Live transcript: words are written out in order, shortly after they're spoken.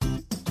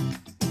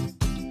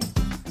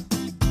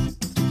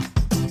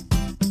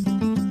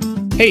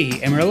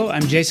Hey Amarillo,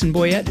 I'm Jason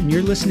Boyette, and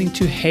you're listening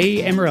to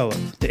Hey Amarillo,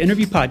 the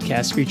interview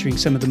podcast featuring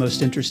some of the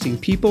most interesting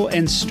people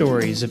and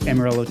stories of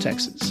Amarillo,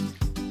 Texas.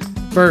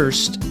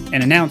 First,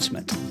 an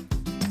announcement.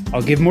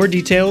 I'll give more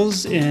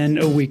details in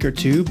a week or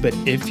two, but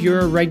if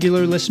you're a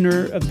regular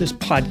listener of this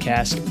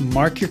podcast,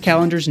 mark your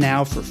calendars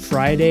now for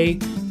Friday,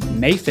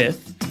 May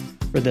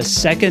 5th, for the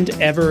second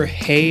ever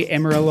Hey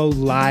Amarillo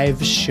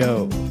live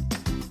show.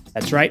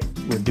 That's right,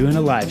 we're doing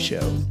a live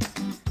show.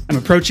 I'm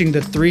approaching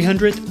the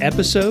 300th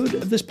episode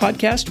of this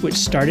podcast, which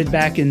started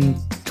back in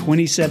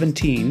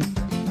 2017,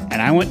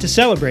 and I want to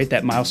celebrate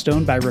that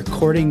milestone by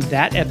recording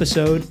that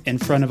episode in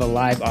front of a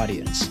live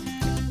audience.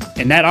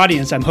 And that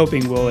audience, I'm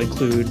hoping, will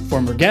include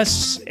former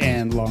guests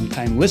and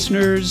longtime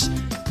listeners,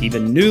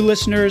 even new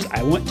listeners.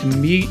 I want to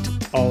meet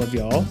all of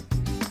y'all.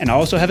 And I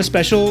also have a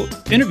special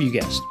interview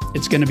guest.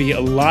 It's going to be a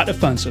lot of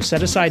fun, so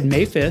set aside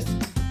May 5th,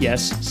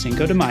 yes,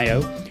 Cinco de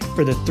Mayo,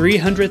 for the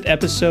 300th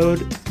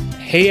episode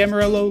Hey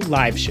Amarillo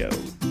live show,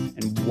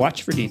 and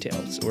watch for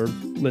details, or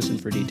listen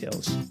for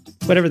details,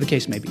 whatever the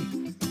case may be.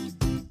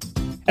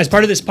 As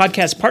part of this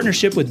podcast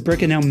partnership with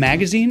Brick & Elm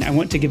Magazine, I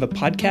want to give a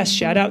podcast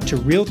shout out to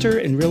realtor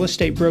and real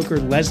estate broker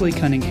Leslie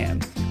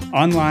Cunningham,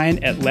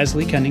 online at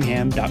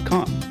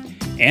lesliecunningham.com,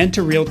 and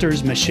to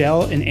realtors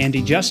Michelle and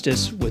Andy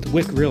Justice with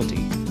Wick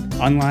Realty,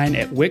 online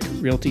at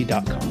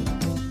wickrealty.com.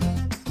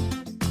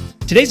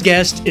 Today's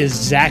guest is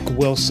Zack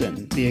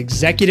Wilson, the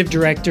executive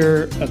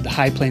director of the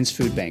High Plains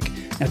Food Bank.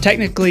 Now,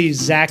 technically,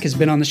 Zack has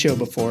been on the show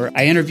before.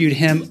 I interviewed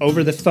him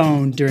over the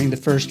phone during the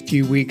first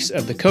few weeks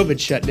of the COVID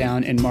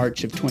shutdown in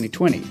March of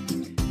 2020.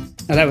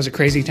 Now, that was a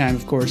crazy time,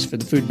 of course, for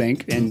the food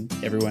bank and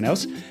everyone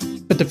else.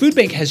 But the food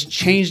bank has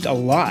changed a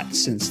lot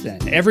since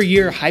then. Every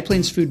year, High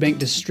Plains Food Bank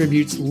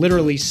distributes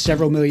literally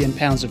several million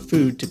pounds of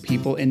food to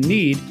people in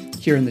need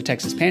here in the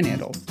Texas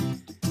Panhandle.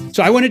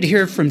 So I wanted to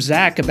hear from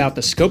Zack about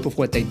the scope of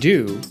what they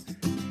do,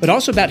 but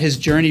also about his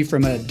journey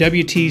from a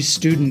WT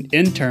student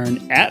intern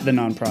at the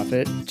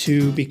nonprofit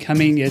to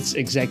becoming its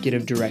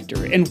executive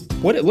director, and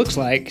what it looks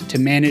like to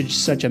manage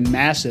such a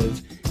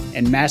massive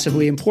and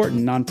massively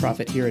important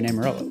nonprofit here in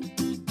Amarillo.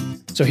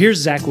 So here's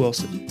Zack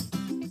Wilson.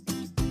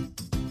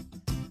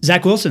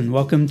 Zack Wilson,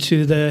 welcome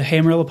to the Hey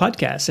Amarillo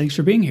podcast. Thanks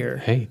for being here.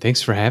 Hey,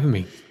 thanks for having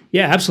me.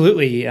 Yeah,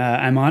 absolutely.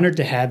 I'm honored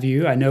to have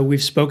you. I know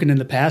we've spoken in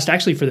the past,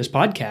 actually for this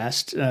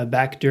podcast,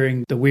 back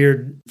during the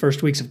weird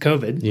first weeks of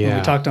COVID. When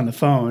we talked on the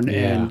phone,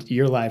 and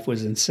your life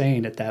was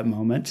insane at that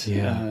moment,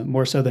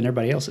 more so than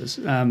everybody else's.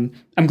 I'm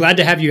glad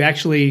to have you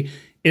actually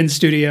in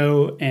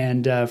studio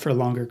and for a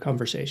longer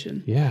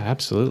conversation. Yeah,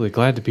 absolutely.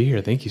 Glad to be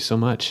here. Thank you so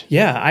much.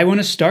 Yeah, I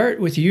want to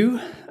start with you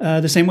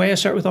the same way I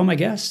start with all my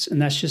guests,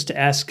 and that's just to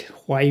ask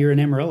why you're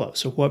in Amarillo.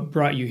 So what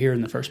brought you here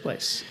in the first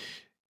place?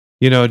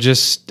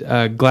 Just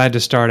glad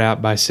to start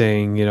out by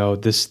saying,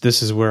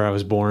 this is where I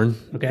was born.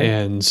 Okay.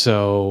 And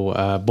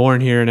so born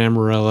here in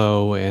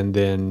Amarillo, and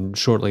then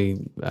shortly,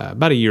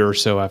 about a year or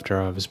so after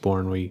I was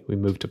born, we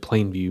moved to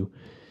Plainview,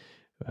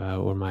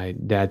 where my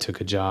dad took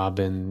a job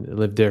and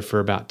lived there for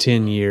about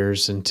 10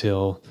 years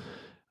until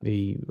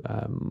he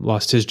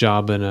lost his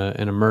job in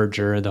a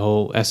merger, the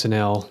whole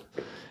S&L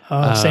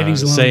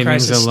savings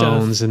and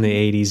loans stuff. in the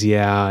 80s,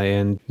 yeah.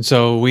 And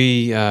so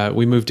we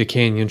moved to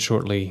Canyon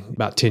shortly,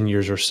 about 10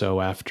 years or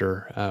so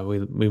after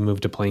we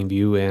moved to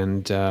Plainview,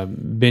 and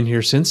been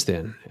here since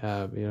then.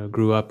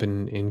 Grew up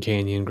in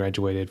Canyon,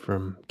 graduated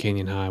from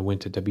Canyon High,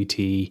 went to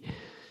WT,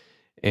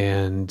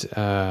 and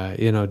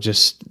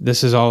just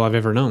this is all I've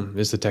ever known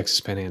is the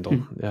Texas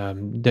Panhandle.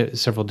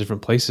 Several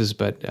different places,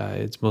 but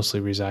it's mostly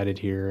resided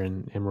here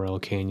in Amarillo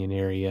Canyon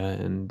area,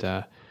 and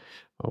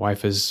my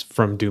wife is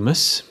from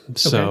Dumas,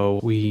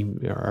 so we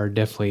are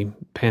definitely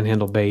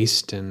Panhandle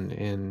based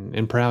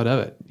and proud of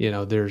it.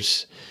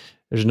 There's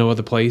no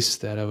other place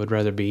that I would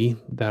rather be,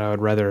 that I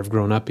would rather have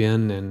grown up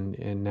in,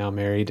 and now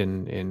married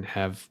and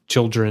have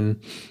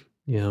children,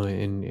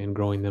 and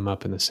growing them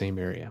up in the same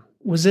area.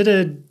 Was it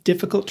a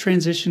difficult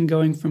transition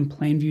going from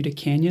Plainview to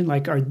Canyon?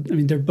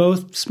 They're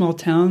both small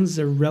towns.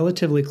 They're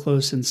relatively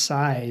close in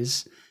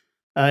size.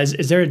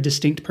 Is there a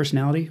distinct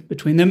personality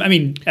between them? I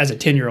mean, as a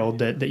 10-year-old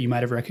that you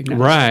might have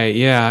recognized. Right,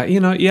 yeah.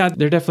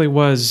 There definitely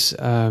was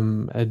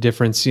a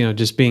difference,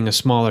 just being a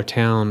smaller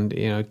town.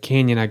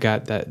 Canyon, I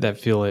got that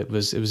feel it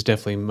was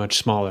definitely much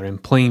smaller. In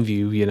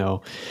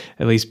Plainview,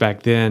 at least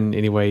back then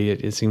anyway,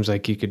 it seems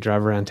like you could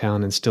drive around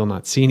town and still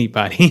not see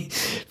anybody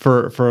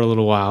for a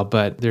little while.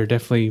 But there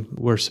definitely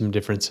were some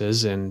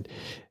differences,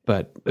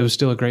 but it was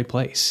still a great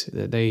place.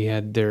 They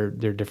had their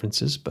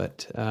differences,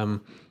 but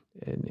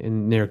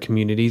in their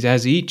communities,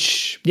 as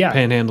each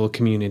Panhandle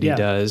community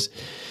does.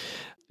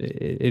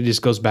 It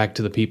just goes back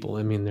to the people.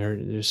 I mean,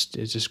 it's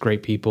just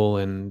great people,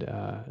 and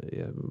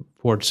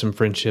forged some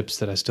friendships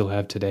that I still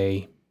have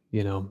today,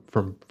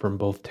 from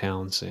both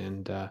towns.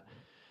 And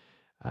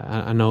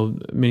I know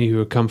many who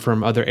have come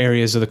from other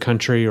areas of the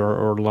country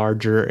or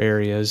larger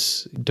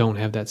areas don't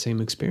have that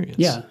same experience.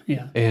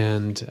 Yeah.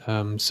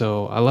 And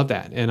so I love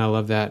that. And I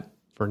love that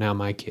for now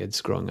my kids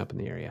growing up in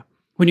the area.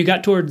 When you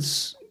got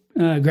towards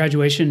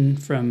graduation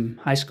from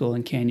high school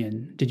in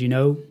Canyon, did you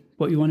know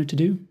what you wanted to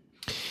do?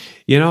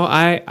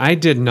 I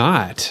did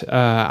not.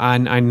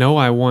 I know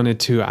I wanted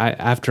to.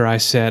 After I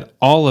said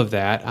all of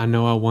that, I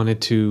know I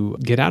wanted to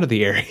get out of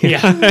the area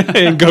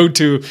and go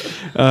to,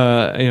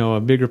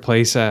 a bigger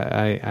place.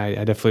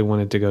 I definitely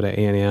wanted to go to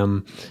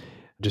A&M,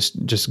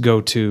 just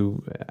go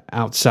to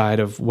outside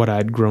of what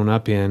I'd grown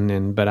up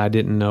in, but I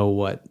didn't know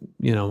what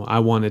I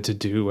wanted to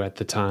do at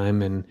the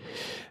time, and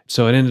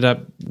so it ended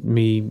up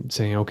me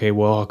saying, okay,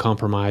 well, I'll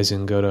compromise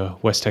and go to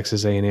West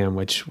Texas A&M,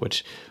 which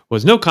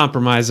was no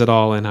compromise at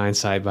all in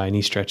hindsight by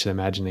any stretch of the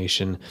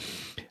imagination.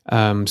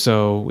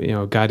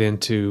 So got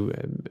into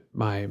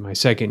my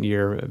second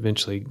year,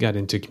 eventually got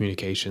into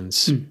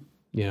communications,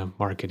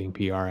 marketing,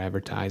 PR,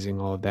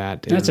 advertising, all of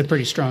that. That's a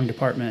pretty strong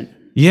department.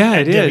 Yeah,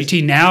 it is.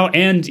 WT now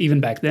and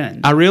even back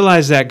then. I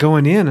realized that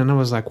going in, and I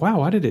was like, wow,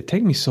 why did it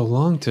take me so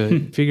long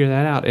to figure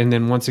that out? And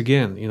then once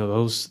again,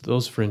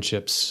 those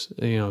friendships,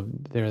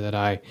 there that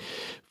I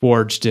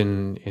forged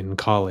in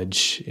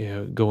college,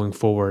 going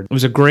forward. It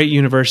was a great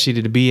university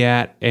to be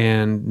at,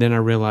 and then I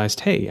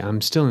realized, hey,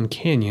 I'm still in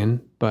Canyon,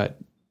 but,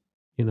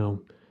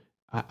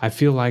 I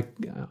feel like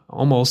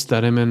almost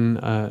that I'm in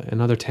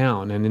another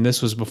town. And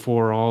this was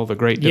before all the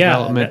great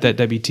development that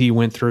WT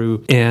went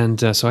through. And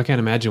so I can't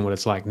imagine what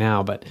it's like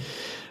now. But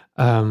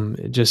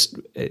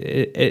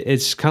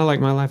it's kind of like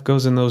my life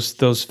goes in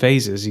those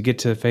phases. You get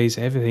to a phase,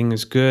 everything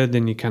is good.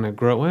 Then you kind of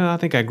grow. Well, I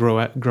think I grow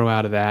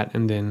out of that.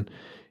 And then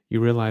you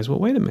realize, well,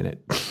 wait a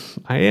minute.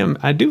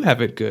 I do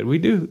have it good. We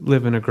do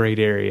live in a great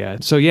area.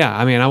 So, yeah,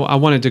 I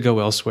wanted to go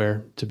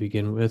elsewhere to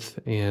begin with,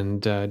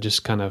 and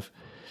just kind of,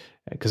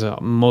 because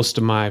most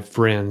of my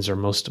friends or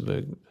most of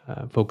the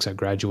folks I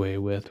graduated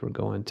with were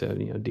going to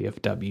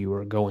DFW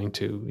or going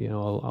to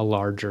a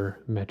larger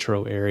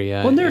metro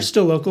area. Well, and there are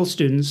still local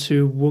students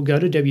who will go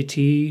to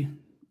WT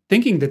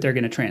thinking that they're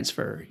going to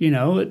transfer.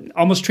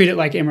 Almost treat it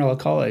like Amarillo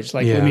College.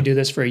 Like, let me do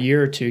this for a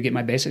year or two, get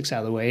my basics out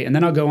of the way, and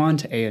then I'll go on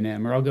to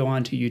A&M or I'll go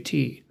on to UT.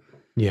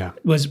 Yeah,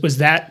 was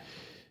that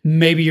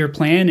maybe your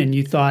plan? And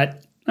you thought,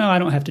 oh, I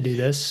don't have to do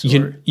this.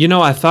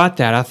 I thought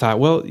that. I thought,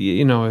 well,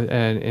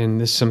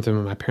 and this is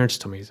something my parents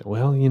told me. He said,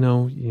 well,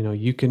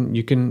 you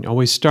can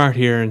always start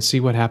here and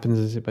see what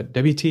happens. But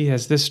WT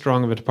has this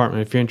strong of a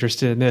department if you're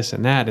interested in this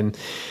and that, and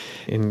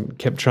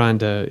kept trying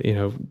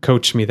to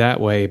coach me that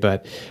way.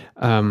 But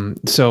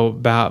so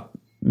about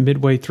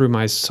midway through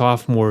my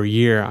sophomore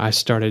year, I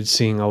started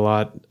seeing a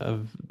lot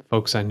of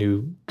folks I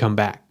knew come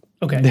back.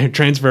 Okay, they're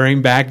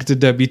transferring back to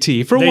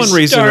WT for one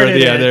reason or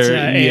the other.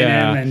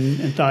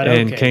 And thought, okay,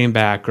 and came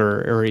back,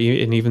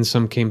 and even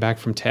some came back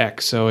from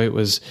tech. So it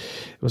was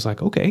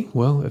like, okay,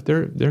 well, if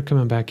they're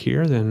coming back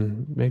here,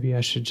 then maybe I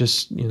should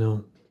just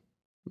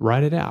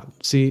ride it out,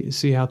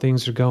 see how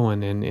things are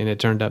going, and it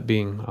turned up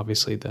being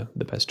obviously the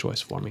best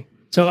choice for me.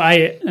 So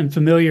I am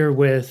familiar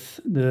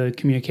with the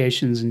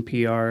communications and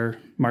PR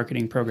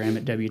marketing program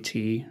at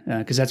WT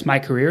because that's my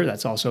career.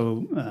 That's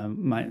also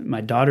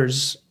my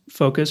daughter's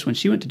focus when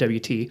she went to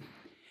WT.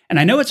 And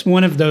I know it's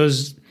one of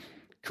those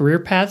career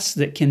paths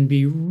that can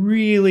be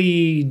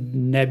really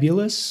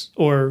nebulous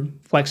or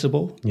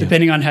flexible,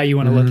 depending on how you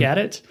want to look at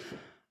it.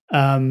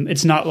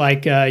 It's not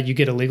like you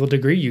get a legal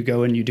degree, you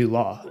go and you do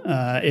law.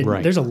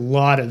 Right. There's a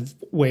lot of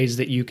ways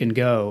that you can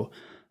go.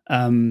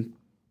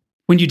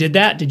 When you did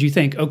that, did you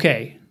think,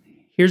 okay,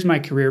 here's my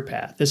career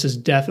path. This is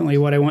definitely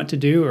what I want to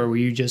do, or were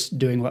you just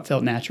doing what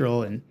felt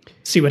natural and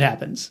see what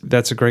happens?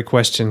 That's a great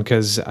question,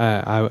 because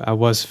I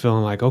was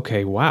feeling like,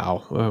 okay,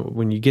 wow.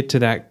 When you get to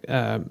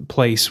that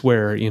place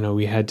where,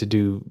 we had to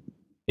do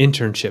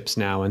internships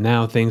now, and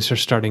now things are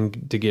starting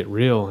to get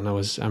real. And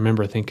I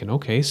remember thinking,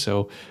 okay,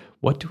 so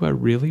what do I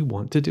really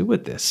want to do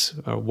with this?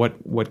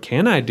 What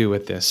can I do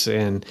with this?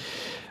 And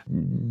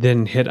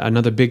then hit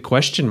another big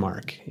question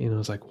mark. I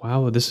was like,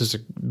 wow, this has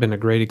been a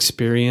great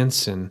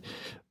experience and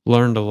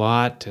learned a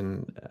lot,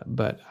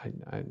 but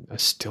I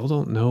still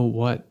don't know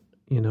what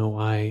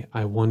I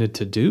wanted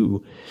to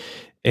do.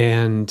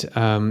 And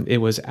it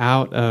was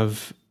out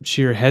of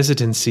sheer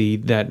hesitancy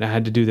that I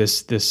had to do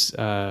this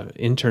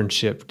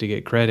internship to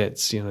get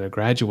credits, to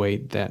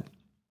graduate, that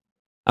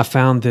I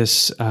found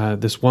this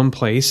one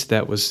place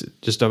that was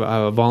just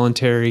a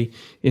voluntary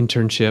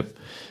internship,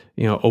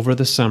 over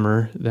the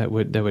summer that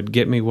would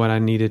get me what I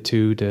needed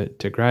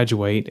to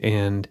graduate,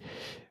 and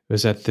it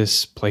was at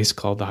this place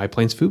called the High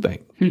Plains Food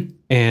Bank.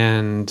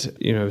 And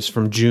it was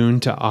from June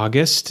to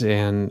August,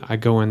 and I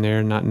go in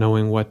there not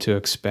knowing what to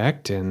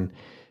expect, and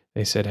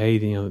they said, hey,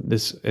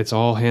 it's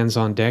all hands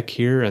on deck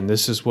here, and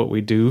this is what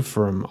we do,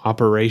 from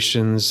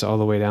operations all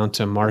the way down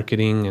to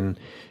marketing and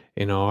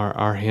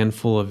our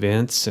handful of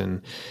events,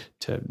 and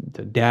to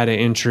the data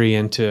entry,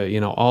 and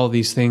to all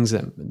these things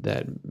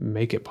that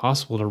make it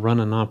possible to run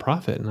a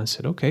nonprofit. And I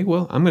said, okay,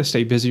 well, I'm going to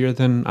stay busier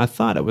than I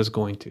thought I was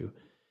going to.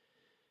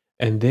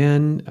 And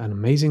then an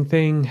amazing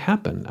thing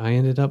happened. I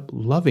ended up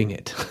loving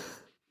it,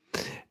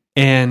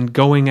 and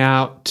going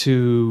out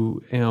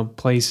to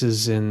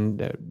places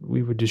that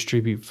we would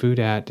distribute food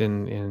at,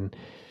 and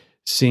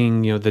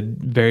seeing, the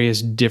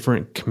various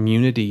different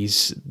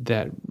communities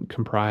that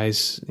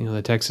comprise,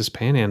 the Texas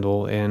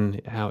Panhandle,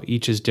 and how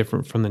each is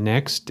different from the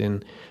next,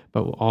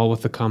 but all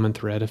with the common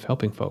thread of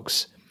helping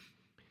folks.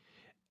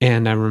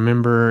 And I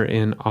remember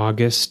in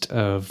August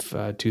of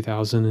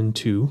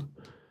 2002,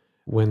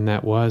 when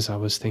that was, I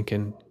was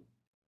thinking,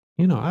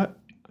 I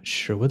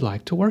sure would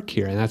like to work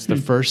here. And that's the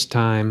first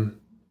time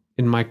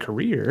in my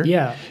career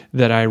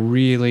that I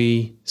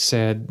really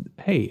said,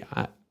 hey,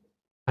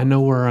 I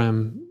know where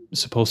I'm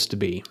supposed to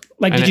be.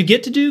 Like, did you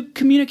get to do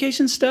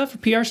communication stuff or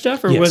PR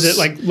stuff, or was it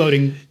like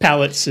loading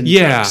pallets and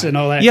trucks and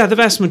all that? Yeah, the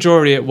vast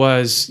majority it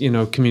was,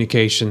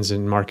 communications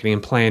and marketing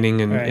and planning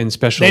and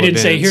special events. They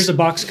didn't say, here's a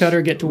box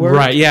cutter, get to work.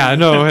 Right, yeah,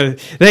 no.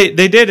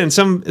 they did in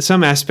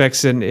some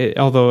aspects, and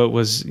although it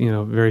was,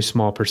 very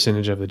small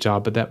percentage of the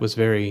job, but that was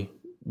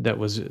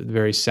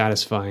very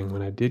satisfying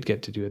when I did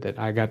get to do it, that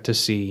I got to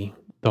see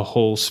the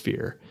whole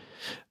sphere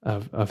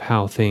of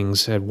how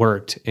things had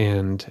worked.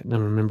 And I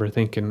remember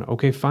thinking,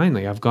 okay,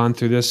 finally, I've gone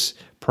through this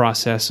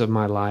process of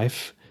my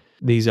life,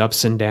 these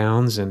ups and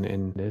downs,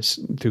 and this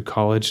through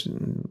college,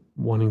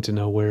 wanting to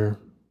know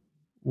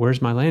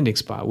where's my landing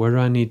spot? Where do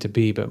I need to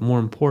be? But more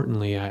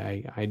importantly,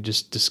 I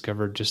just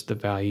discovered just the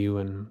value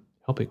in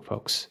helping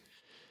folks.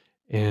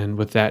 And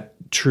with that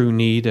true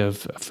need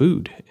of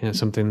food, and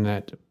something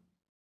that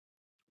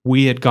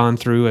we had gone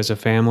through as a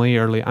family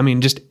early. I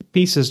mean, just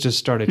pieces just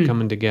started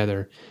coming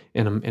together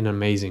in an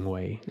amazing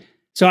way.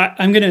 So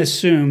I'm going to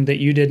assume that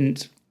you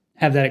didn't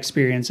have that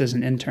experience as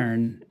an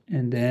intern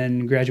and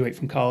then graduate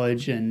from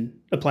college and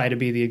apply to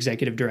be the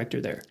executive director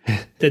there.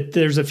 That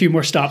there's a few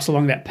more stops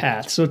along that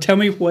path. So tell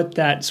me what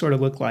that sort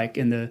of looked like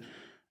in the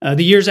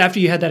years after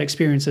you had that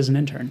experience as an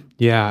intern.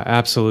 Yeah,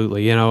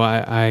 absolutely.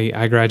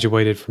 I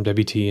graduated from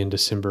WT in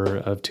December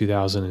of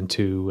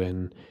 2002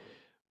 and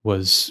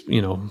was,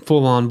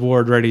 full on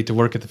board, ready to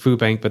work at the food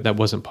bank, but that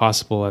wasn't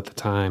possible at the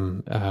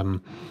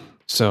time.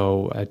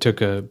 So I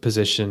took a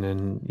position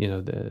in,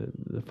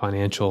 the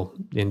financial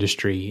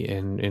industry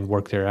and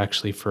worked there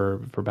actually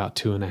for about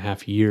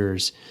 2.5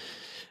 years,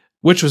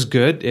 which was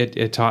good.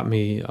 It taught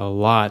me a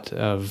lot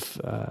of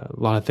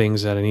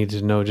things that I needed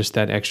to know, just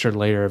that extra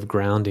layer of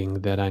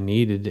grounding that I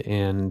needed,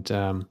 and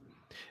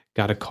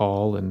got a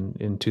call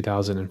in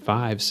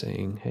 2005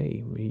 saying,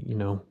 hey,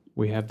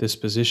 we have this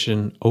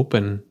position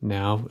open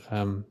now.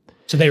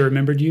 So they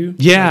remembered you?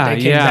 Yeah, like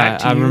they came back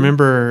to I you?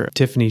 remember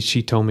Tiffany,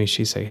 she told me,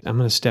 she said, I'm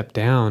going to step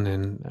down,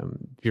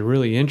 and if you're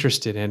really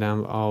interested in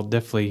it, I'll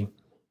definitely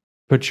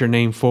put your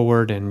name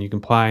forward and you can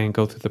apply and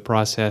go through the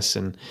process.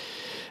 And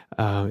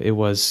it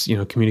was,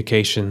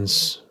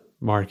 communications,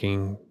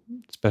 marketing,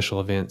 special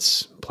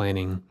events,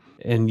 planning.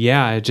 And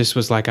yeah, it just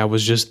was like I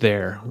was just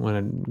there when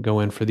I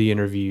go in for the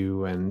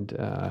interview,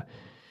 and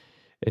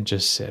it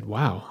just said,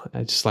 wow,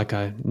 it's just like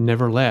I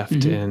never left.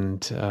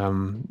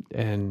 Mm-hmm.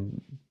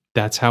 And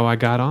that's how I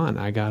got on.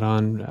 I got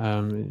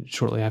on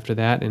shortly after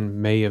that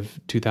in May of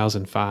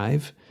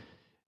 2005,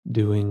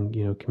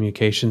 doing,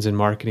 communications and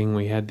marketing.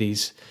 We had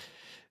these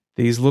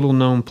little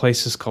known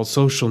places called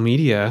social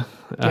media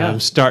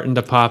starting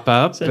to pop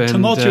up. It's a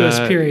tumultuous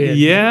period.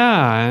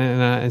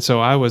 Yeah. And so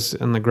I was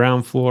on the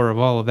ground floor of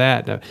all of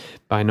that,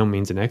 by no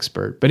means an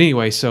expert. But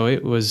anyway, so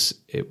it was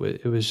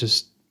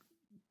just,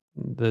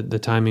 the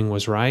timing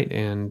was right,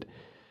 and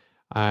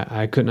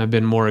I couldn't have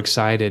been more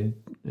excited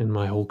in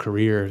my whole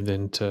career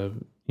than to,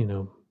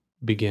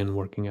 begin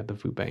working at the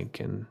food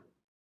bank, and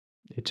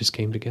it just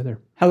came together.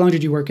 How long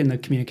did you work in the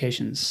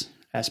communications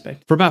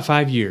aspect? For about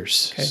 5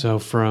 years. Okay. So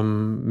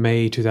from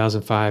May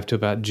 2005 to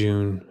about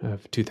June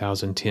of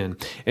 2010.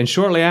 And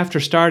shortly after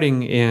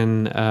starting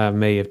in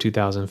May of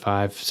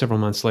 2005, several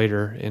months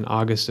later, in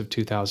August of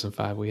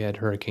 2005, we had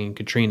Hurricane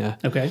Katrina.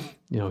 Okay.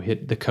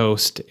 Hit the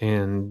coast,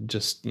 and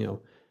just,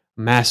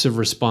 massive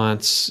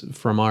response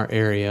from our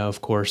area, of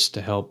course,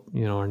 to help,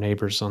 our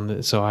neighbors on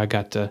the. So I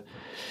got to.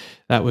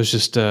 That was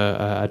just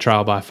a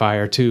trial by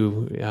fire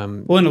too.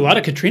 Well, and a lot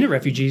of Katrina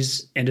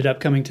refugees ended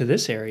up coming to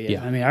this area.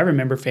 Yeah. I mean, I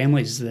remember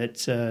families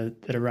that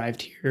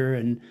arrived here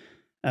and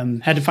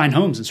had to find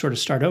homes and sort of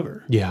start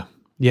over. Yeah.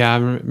 Yeah, I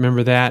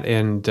remember that,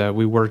 and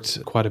we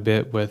worked quite a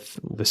bit with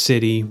the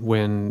city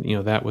when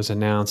that was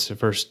announced. At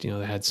first, they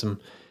had some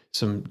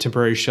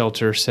temporary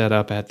shelter set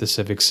up at the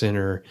Civic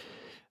Center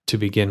to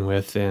begin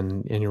with,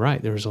 and you're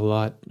right, there was a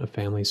lot of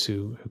families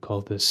who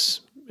called this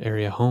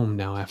area home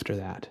now after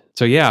that.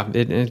 So yeah,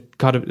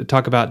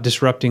 talk about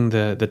disrupting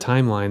the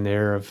timeline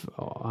there of,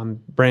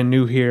 I'm brand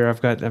new here, I'm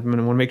going to want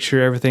to make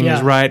sure everything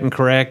is right and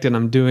correct, and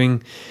I'm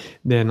doing.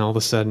 Then all of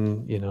a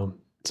sudden,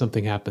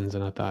 something happens,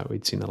 and I thought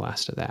we'd seen the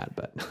last of that.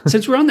 But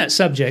since we're on that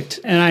subject,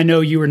 and I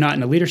know you were not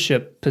in a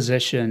leadership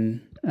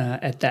position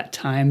at that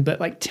time,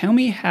 but tell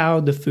me how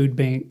the food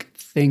bank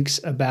thinks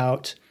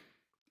about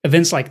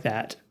events like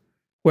that,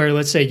 where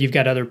let's say you've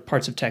got other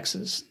parts of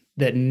Texas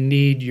that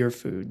need your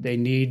food, they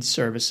need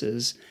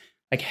services.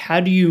 How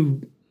do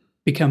you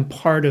become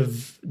part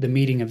of the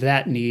meeting of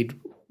that need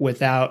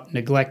without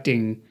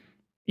neglecting,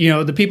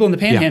 the people in the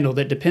Panhandle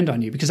that depend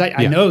on you? Because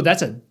I know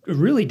that's a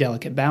really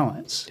delicate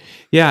balance.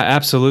 Yeah,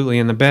 absolutely.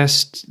 And the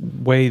best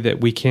way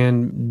that we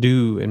can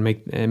do and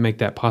make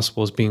that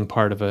possible is being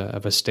part of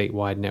a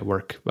statewide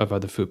network of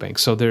other food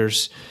banks. So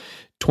there's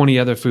 20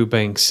 other food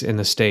banks in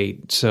the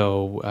state.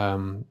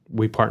 So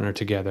we partner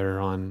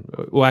together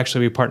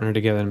we partner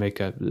together and make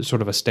a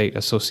sort of a state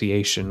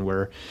association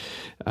where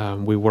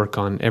we work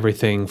on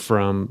everything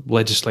from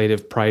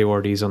legislative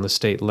priorities on the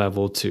state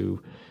level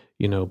to,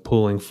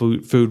 pooling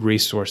food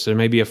resources. There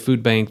may be a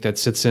food bank that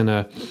sits in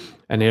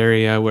an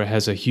area where it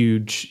has a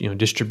huge,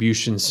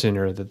 distribution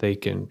center that they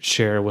can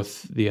share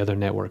with the other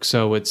networks.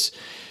 So it's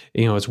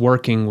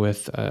working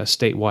with a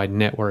statewide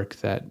network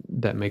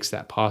that makes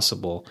that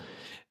possible.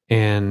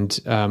 And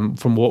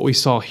from what we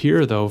saw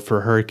here, though,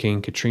 for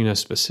Hurricane Katrina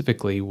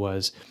specifically,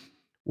 was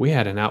we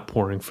had an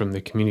outpouring from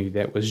the community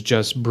that was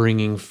just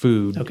bringing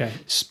food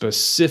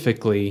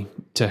specifically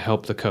to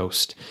help the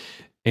coast.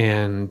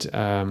 And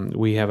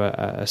we have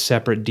a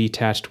separate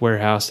detached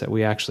warehouse that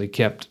we actually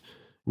kept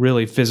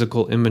really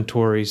physical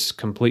inventories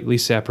completely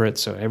separate.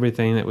 So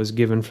everything that was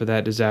given for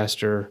that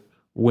disaster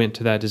went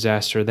to that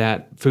disaster,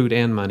 that food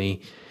and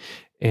money.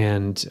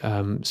 And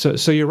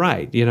so you're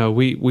right.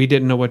 We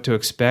didn't know what to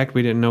expect.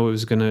 We didn't know it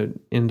was going to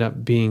end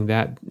up being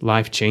that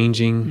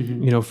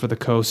life-changing, for the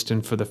coast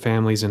and for the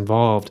families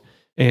involved.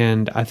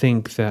 And I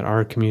think that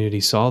our community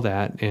saw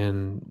that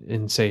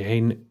and say,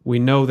 hey, we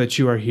know that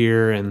you are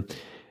here,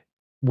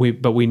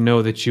 but we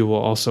know that you will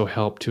also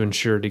help to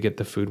ensure to get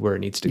the food where it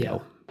needs to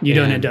go. You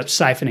don't end up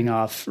siphoning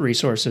off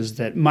resources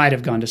that might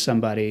have gone to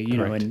somebody,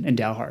 in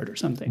Dalhart or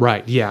something.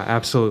 Right. Yeah,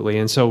 absolutely.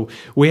 And so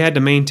we had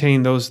to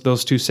maintain those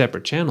two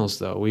separate channels,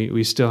 though.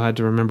 We still had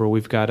to remember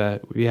we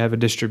have a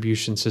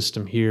distribution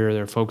system here.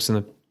 There are folks in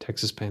the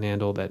Texas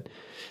Panhandle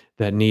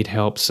that need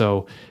help.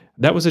 So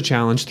that was a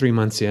challenge 3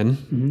 months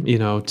in,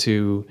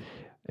 to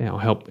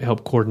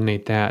help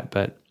coordinate that.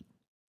 But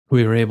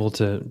we were able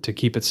to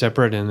keep it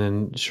separate. And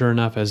then sure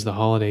enough, as the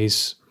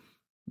holidays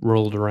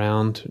rolled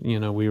around,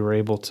 we were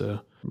able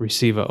to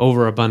receive an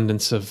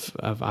overabundance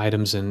of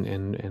items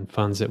and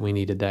funds that we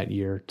needed that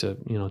year to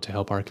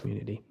help our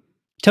community.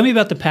 Tell me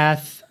about the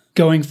path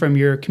going from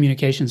your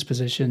communications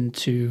position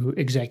to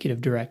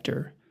executive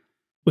director.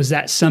 Was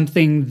that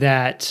something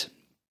that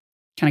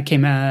kind of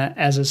came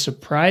as a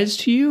surprise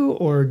to you,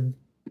 or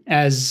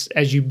as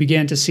you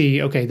began to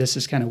see, okay, this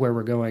is kind of where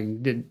we're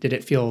going, did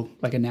it feel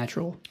like a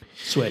natural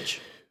switch?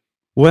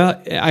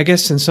 Well, I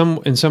guess in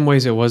some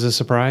ways it was a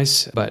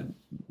surprise, but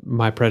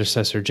my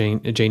predecessor,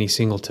 Janie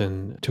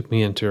Singleton, took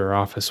me into her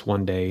office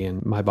one day,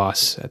 and my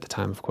boss at the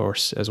time, of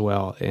course, as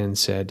well, and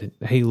said,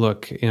 hey,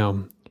 look,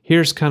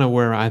 here's kind of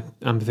where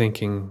I'm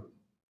thinking,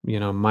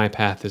 my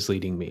path is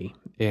leading me.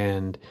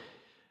 And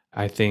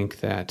I think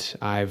that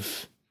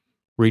I've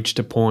reached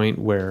a point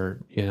where,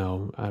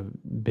 I've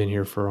been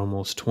here for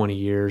almost 20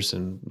 years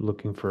and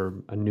looking for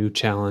a new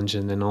challenge.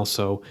 And then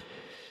also,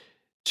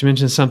 she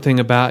mentioned something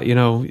about,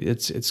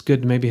 it's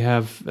good to maybe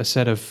have a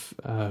set of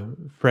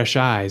fresh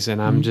eyes.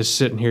 And I'm just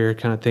sitting here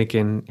kind of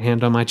thinking,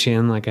 hand on my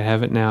chin, like I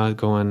have it now,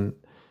 going,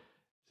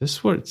 is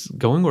this where it's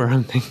going, where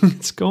I'm thinking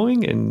it's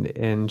going?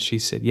 And she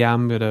said, yeah,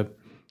 I'm gonna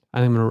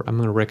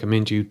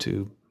recommend you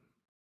to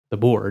the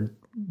board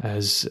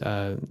as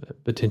a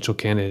potential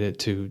candidate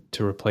to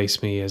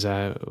replace me as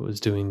I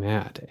was doing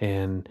that.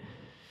 And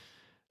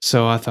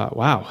so I thought,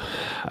 wow,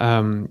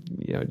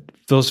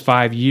 those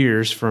 5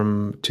 years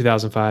from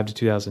 2005 to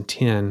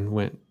 2010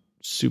 went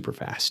super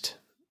fast,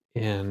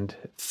 and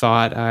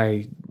thought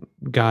I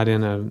got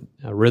in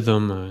a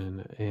rhythm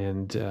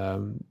and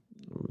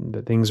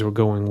that things were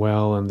going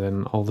well. And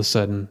then all of a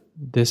sudden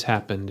this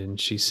happened. And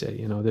she said,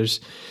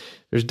 there's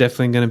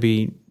definitely going to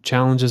be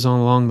challenges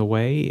along the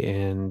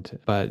way,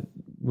 but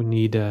we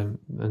need a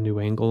new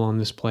angle on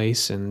this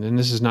place. And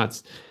this is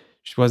not...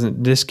 She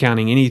wasn't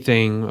discounting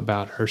anything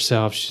about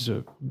herself. She's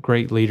a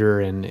great leader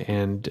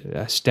and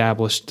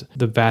established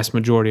the vast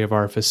majority of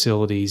our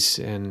facilities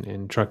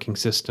and trucking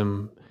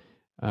system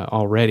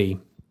already.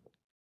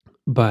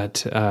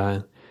 But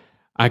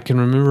I can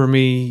remember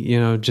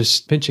me,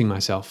 just pinching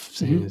myself,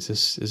 saying, "Is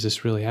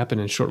this really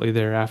happening?" And shortly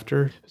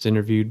thereafter, I was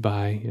interviewed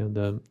by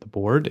the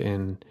board,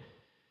 and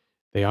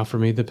they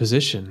offered me the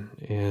position.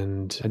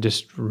 And I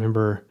just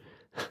remember.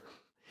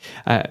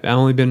 I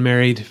only been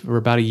married for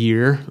about a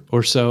year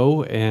or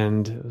so,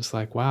 and it was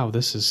like, wow,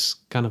 this is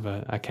kind of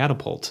a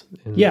catapult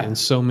in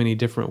so many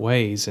different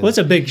ways. And, well, it's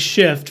a big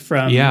shift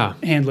from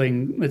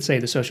handling, let's say,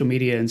 the social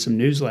media and some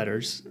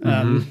newsletters.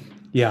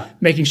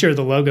 Making sure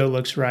the logo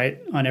looks right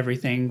on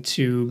everything,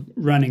 to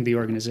running the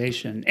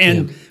organization,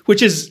 and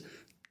which is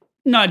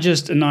not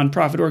just a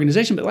nonprofit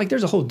organization, but like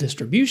there's a whole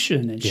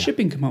distribution and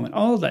shipping component,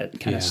 all that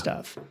kind of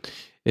stuff.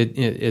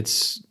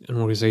 It's an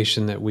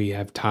organization that we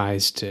have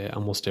ties to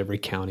almost every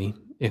county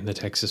in the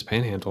Texas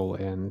Panhandle,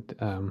 and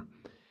I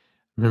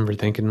remember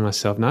thinking to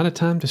myself, not a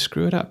time to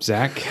screw it up,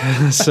 Zach.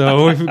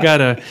 So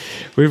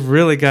we've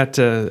really got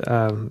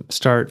to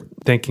start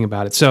thinking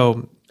about it.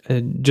 So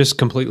just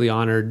completely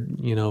honored,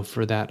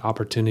 for that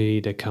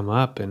opportunity to come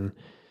up, and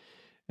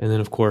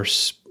then of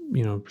course,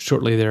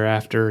 shortly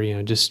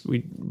thereafter, just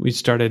we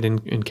started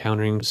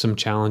encountering some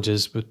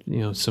challenges with,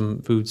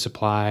 some food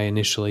supply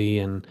initially.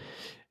 And,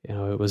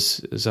 it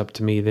was up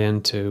to me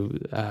then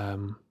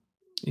to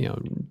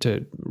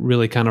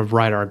really kind of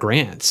write our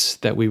grants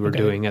that we were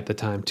doing at the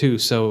time too.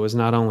 So it was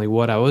not only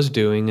what I was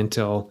doing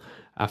until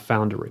I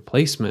found a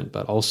replacement,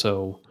 but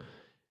also,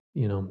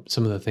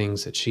 some of the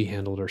things that she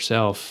handled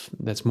herself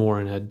that's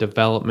more in a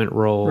development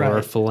role or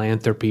a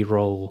philanthropy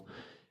role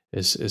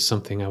is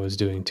something I was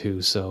doing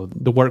too. So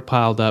the work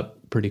piled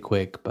up pretty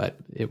quick, but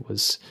it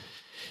was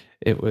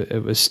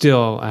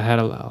still, I had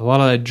a lot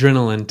of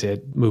adrenaline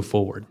to move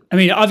forward. I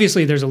mean,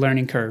 obviously there's a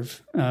learning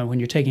curve when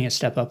you're taking a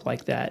step up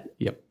like that.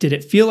 Yep. Did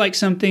it feel like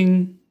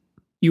something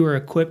you were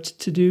equipped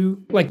to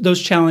do? Like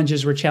those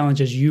challenges were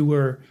challenges you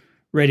were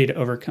ready to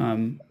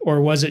overcome?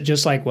 Or was it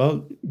just like,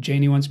 well,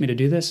 Janie wants me to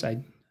do this,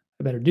 I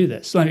better do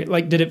this?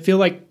 Like, did it feel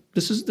like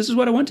this is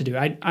what I want to do?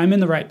 I'm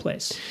in the right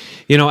place.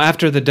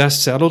 After the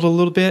dust settled a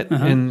little bit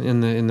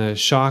and the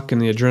shock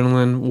and the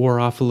adrenaline wore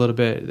off a little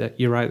bit,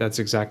 you're right. That's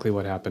exactly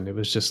what happened. It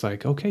was just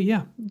like, okay,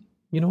 yeah,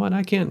 you know what?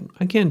 I can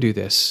do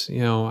this.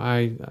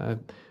 I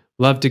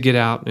love to get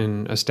out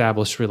and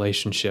establish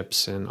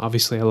relationships, and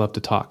obviously I love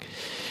to talk.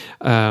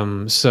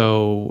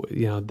 So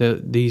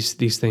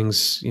these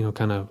things,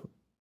 kind of,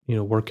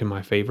 work in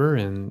my favor.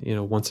 And,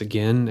 once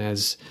again,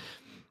 as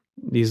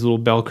these little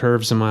bell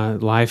curves in my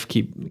life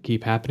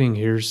keep happening,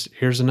 here's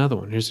another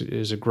one.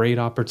 Here's a great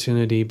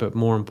opportunity, but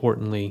more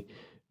importantly,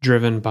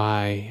 driven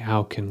by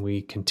how can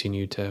we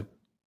continue to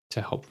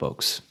help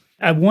folks.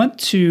 I want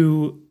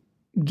to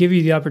give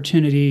you the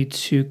opportunity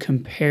to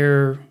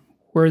compare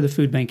where the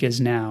food bank is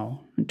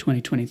now in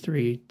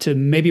 2023 to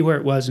maybe where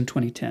it was in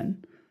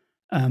 2010.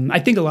 I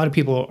think a lot of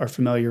people are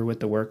familiar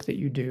with the work that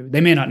you do.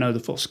 They may not know the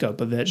full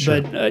scope of it,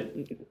 sure,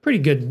 but pretty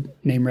good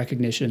name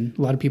recognition.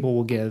 A lot of people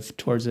will give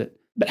towards it.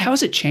 But how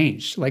has it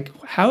changed? Like,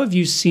 how have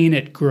you seen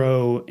it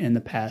grow in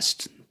the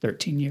past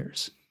 13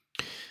 years?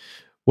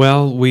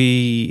 Well,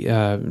 we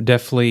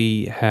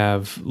definitely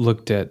have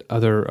looked at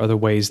other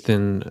ways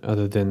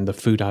other than the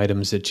food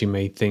items that you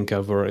may think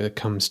of or it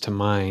comes to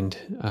mind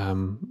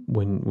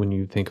when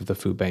you think of the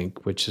food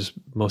bank, which is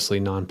mostly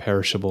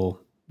non-perishable,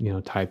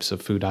 types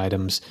of food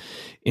items,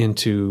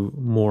 into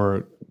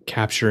more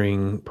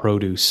capturing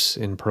produce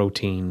and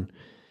protein.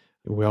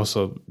 We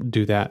also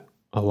do that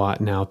a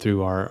lot now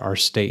through our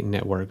state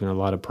network, and a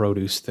lot of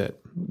produce that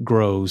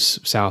grows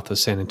south of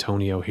San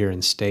Antonio here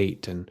in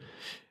state, and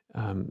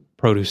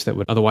produce that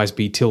would otherwise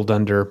be tilled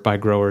under by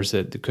growers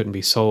that couldn't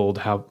be sold.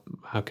 How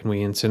can we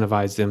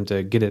incentivize them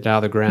to get it out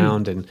of the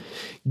ground and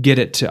get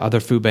it to other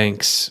food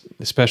banks,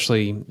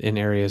 especially in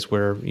areas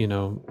where,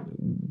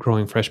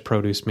 growing fresh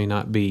produce may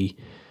not be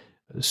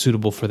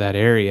suitable for that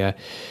area.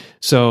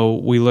 So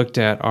we looked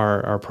at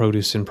our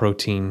produce and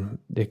protein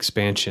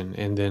expansion,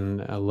 and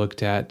then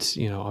looked at,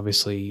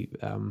 obviously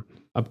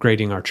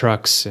upgrading our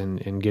trucks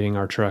and getting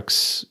our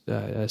trucks,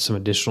 some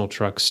additional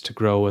trucks to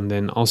grow. And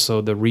then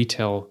also the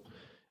retail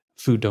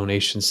food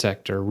donation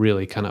sector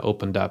really kind of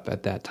opened up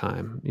at that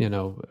time.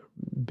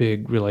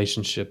 Big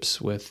relationships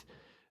with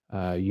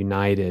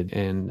United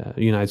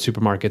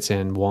Supermarkets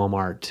and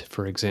Walmart,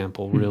 for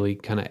example, really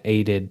kind of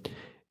aided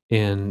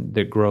in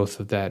the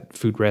growth of that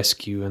food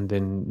rescue and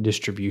then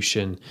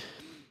distribution.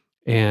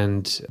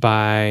 And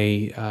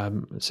by,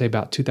 say,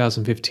 about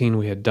 2015,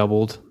 we had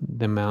doubled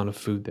the amount of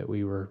food that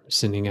we were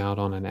sending out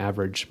on an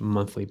average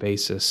monthly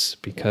basis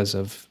because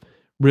of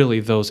really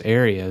those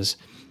areas.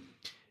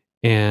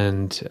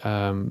 And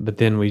but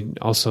then we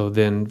also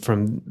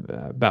from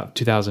about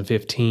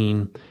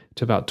 2015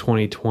 to about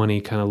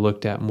 2020 kind of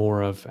looked at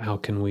more of how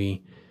can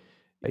we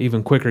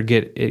even quicker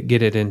get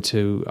it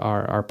into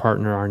our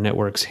partner, our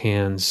network's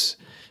hands,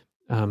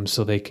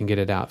 so they can get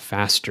it out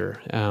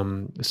faster.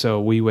 So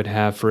we would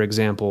have, for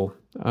example,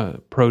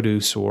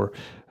 produce or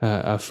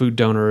a food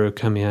donor who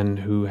come in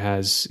who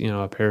has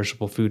a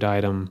perishable food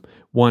item,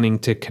 wanting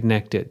to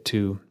connect it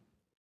to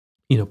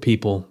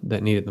people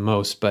that need it the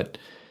most, but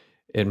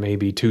it may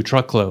be 2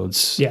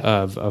 truckloads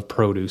of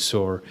produce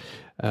or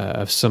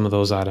of some of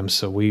those items.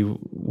 So we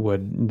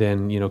would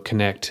then,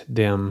 connect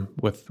them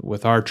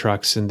with our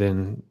trucks, and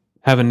then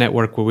have a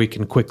network where we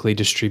can quickly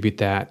distribute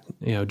that,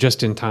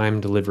 just in time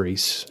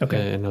deliveries.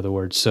 Okay. In other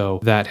words, so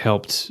that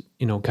helped,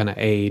 kind of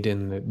aid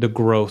in the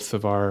growth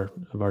of our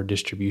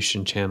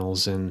distribution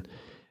channels. And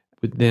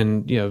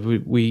then,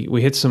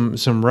 we hit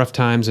some rough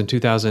times in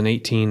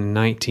 2018 and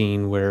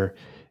 19 where,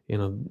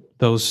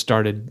 those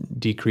started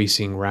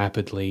decreasing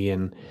rapidly,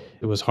 and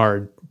it was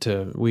hard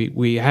to,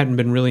 we hadn't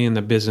been really in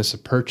the business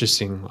of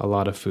purchasing a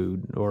lot of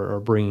food or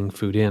bringing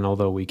food in,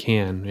 although we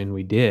can, and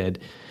we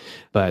did,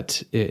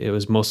 but it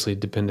was mostly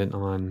dependent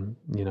on,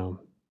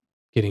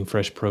 getting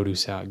fresh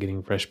produce out,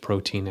 getting fresh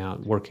protein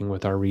out, working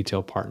with our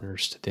retail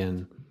partners to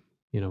then,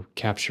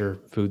 capture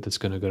food that's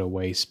going to go to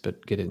waste,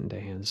 but get it into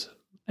hands.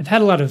 I've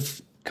had a lot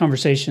of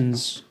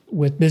conversations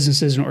with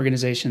businesses and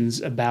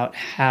organizations about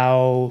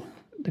how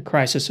the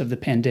crisis of the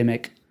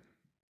pandemic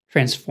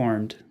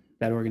transformed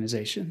that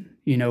organization.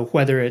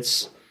 Whether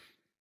it's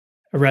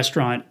a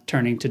restaurant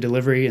turning to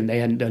delivery and they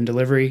hadn't done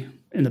delivery,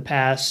 in the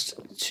past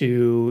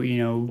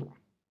to,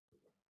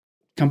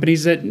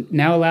 companies that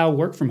now allow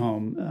work from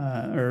home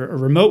or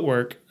remote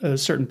work a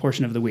certain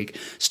portion of the week.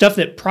 Stuff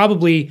that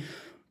probably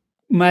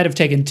might have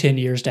taken 10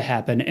 years to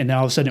happen, and then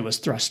all of a sudden it was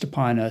thrust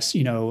upon us,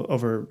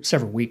 over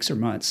several weeks or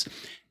months.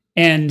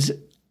 And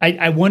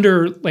I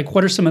wonder,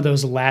 what are some of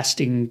those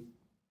lasting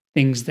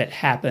things that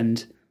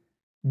happened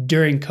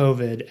during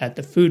COVID at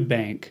the food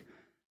bank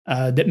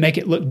that make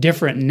it look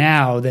different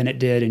now than it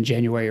did in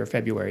January or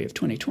February of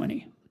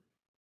 2020?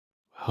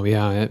 Oh,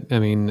 yeah. I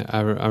mean,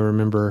 I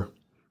remember,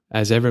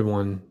 as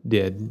everyone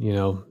did,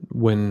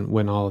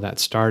 when all of that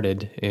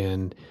started,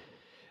 and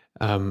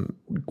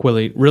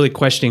really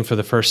questioning for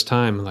the first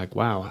time, like,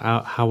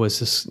 wow, how is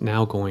this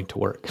now going to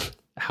work?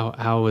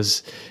 How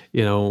is,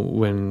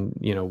 when,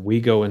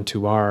 we go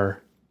into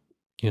our,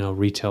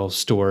 retail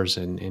stores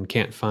and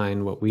can't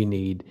find what we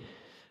need,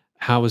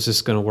 how is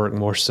this going to work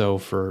more so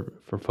for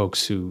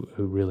folks who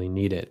really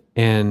need it?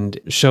 And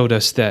showed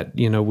us that,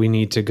 we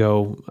need to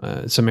go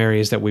some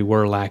areas that we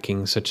were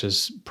lacking, such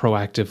as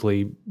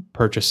proactively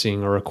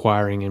purchasing or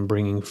acquiring and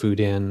bringing food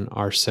in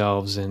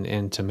ourselves,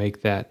 and to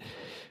make that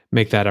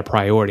a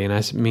priority. And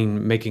I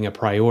mean, making a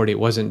priority, it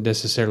wasn't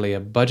necessarily a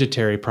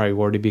budgetary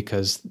priority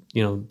because,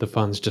 the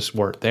funds just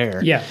weren't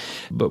there. Yeah.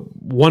 But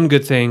one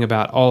good thing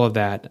about all of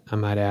that, I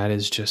might add,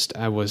 is just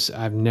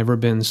I've never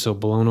been so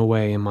blown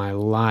away in my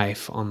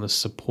life on the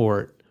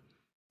support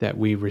that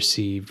we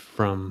received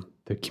from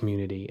the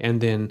community.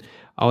 And then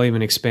I'll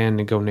even expand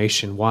and go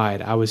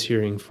nationwide. I was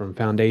hearing from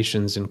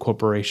foundations and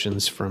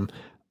corporations from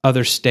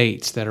other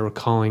states that are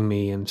calling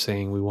me and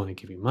saying, we want to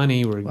give you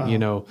money.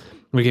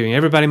 We're giving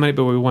everybody money,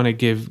 but we want to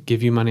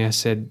give you money. I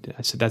said,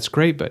 that's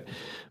great, but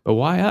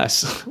why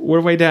us?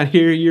 We're way down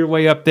here. You're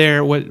way up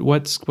there.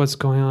 What's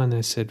going on?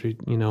 I said,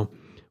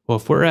 well,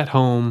 if we're at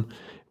home,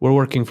 we're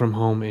working from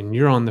home, and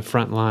you're on the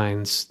front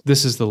lines,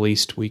 this is the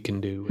least we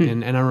can do.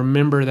 And I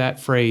remember that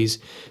phrase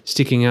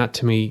sticking out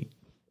to me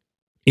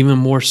even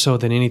more so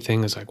than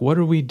anything. Is like, what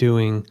are we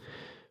doing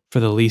for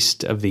the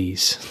least of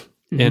these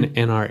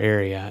in our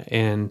area?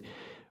 And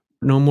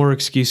no more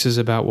excuses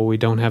about, well, we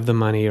don't have the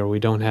money or we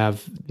don't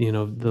have,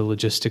 the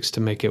logistics to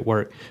make it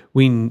work.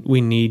 We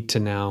need to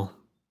now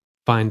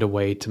find a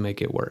way to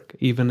make it work.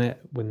 Even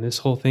when this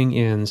whole thing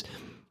ends,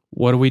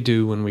 what do we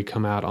do when we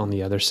come out on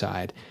the other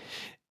side?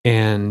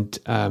 And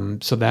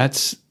so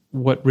that's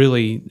what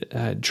really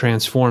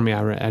transformed me.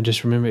 I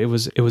just remember it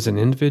was an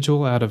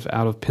individual out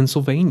of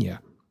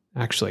Pennsylvania,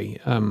 actually,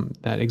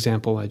 that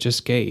example I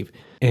just gave.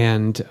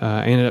 And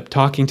I ended up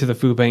talking to the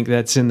food bank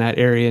that's in that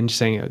area and just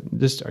saying,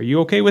 are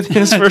you okay with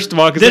this, first of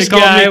all? This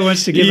guy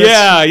wants to give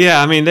us...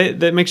 Yeah. I mean,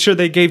 they make sure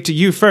they gave to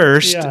you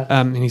first. Yeah.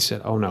 And he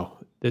said, oh, no,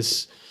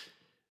 this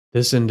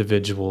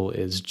individual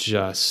is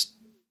just,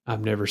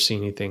 I've never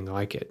seen anything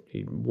like it.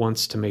 He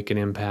wants to make an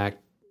impact,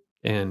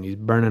 and he's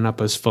burning up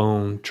his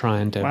phone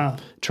trying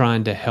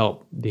to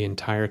help the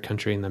entire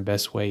country in the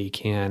best way he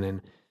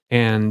can.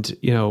 And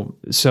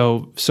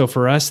so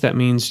for us, that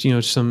means,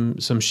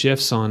 some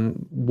shifts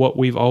on what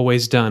we've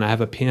always done. I have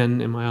a pin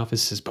in my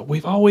office that says, but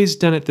we've always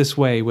done it this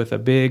way, with a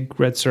big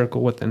red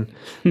circle with a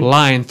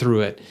line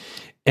through it.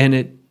 And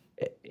it,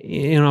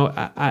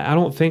 I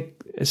don't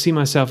see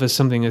myself as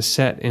something as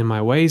set in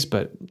my ways,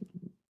 but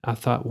I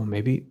thought, well,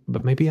 maybe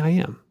I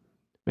am.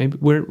 Maybe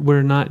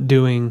we're not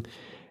doing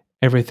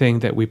everything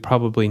that we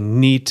probably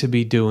need to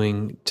be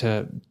doing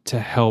to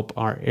help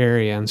our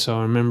area. And so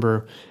I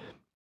remember,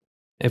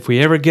 if we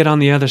ever get on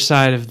the other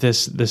side of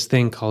this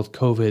thing called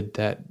COVID,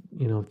 that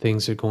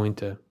things are going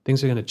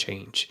to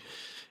change,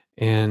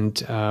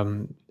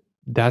 and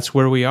that's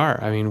where we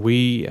are. I mean,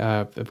 we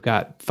have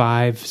got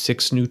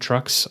 5-6 new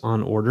trucks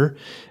on order.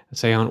 I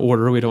say on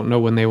order, we don't know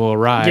when they will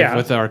arrive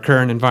with our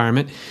current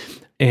environment,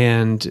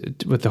 and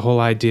with the whole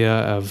idea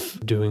of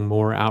doing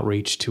more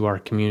outreach to our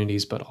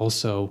communities, but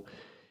also,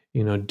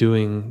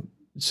 doing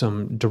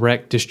some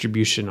direct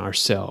distribution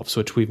ourselves,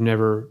 which we've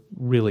never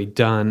really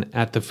done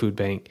at the food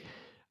bank.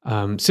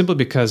 Simply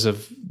because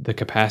of the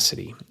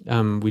capacity.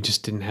 We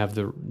just didn't have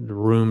the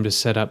room to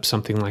set up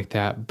something like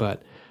that,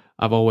 but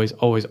I've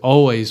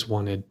always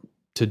wanted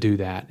to do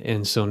that.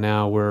 And so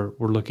now we're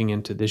looking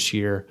into this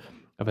year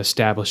of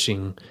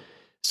establishing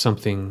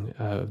something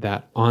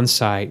that on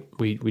site.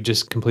 We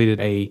just completed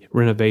a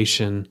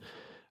renovation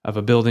of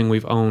a building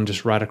we've owned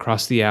just right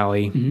across the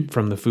alley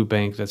from the food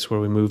bank. That's where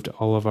we moved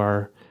all of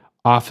our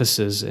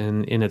offices,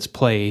 and in its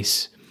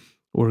place,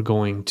 we're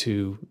going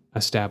to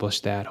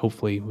establish that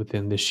hopefully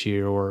within this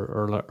year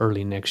or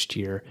early next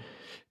year,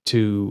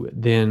 to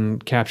then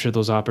capture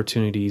those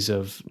opportunities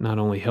of not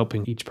only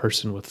helping each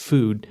person with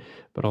food,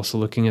 but also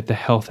looking at the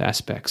health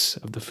aspects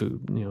of the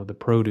food, the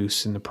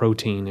produce and the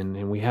protein,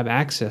 and we have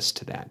access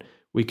to that.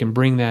 We can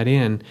bring that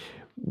in.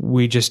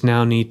 We just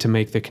now need to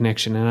make the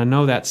connection. And I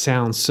know that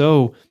sounds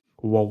so,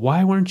 well,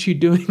 why weren't you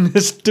doing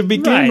this to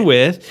begin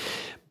with?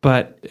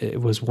 But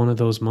it was one of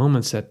those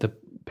moments that the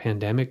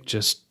pandemic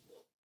just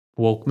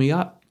woke me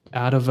up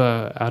out of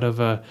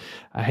a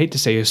I hate to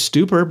say a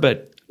stupor,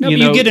 but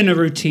you get in a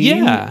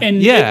routine, and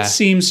it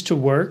seems to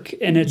work,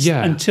 and it's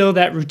until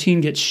that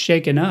routine gets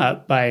shaken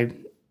up by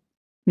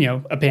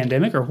a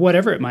pandemic or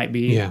whatever it might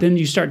be, Yeah. then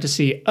you start to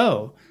see,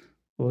 oh,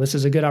 well, this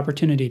is a good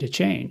opportunity to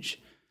change.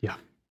 Yeah.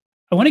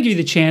 I want to give you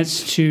the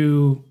chance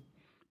to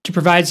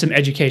provide some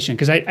education,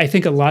 because I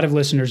think a lot of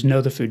listeners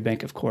know the food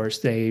bank, of course.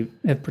 They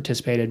have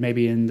participated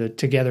maybe in the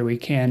Together We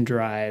Can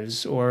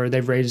drives, or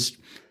they've raised,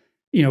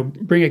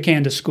 bring a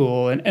can to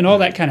school and all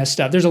that kind of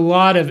stuff. There's a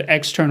lot of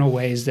external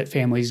ways that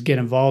families get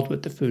involved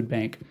with the food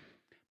bank.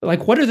 But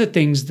like, what are the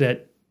things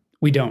that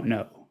we don't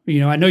know?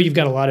 I know you've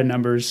got a lot of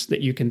numbers that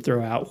you can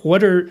throw out.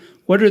 What are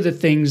the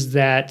things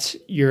that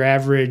your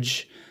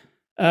average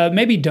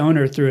maybe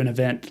donor through an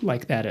event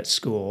like that at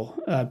school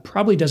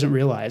probably doesn't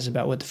realize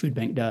about what the food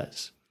bank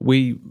does?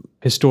 We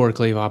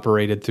historically have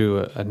operated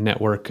through a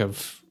network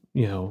of,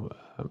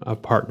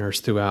 of partners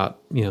throughout,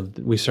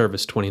 we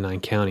service 29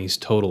 counties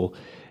total.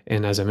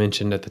 And as I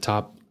mentioned at the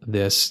top of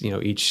this,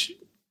 each,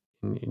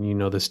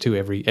 and this too,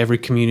 every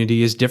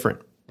community is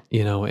different,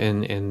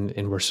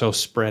 and we're so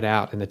spread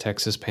out in the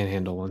Texas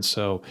Panhandle. And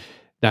so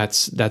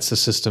that's the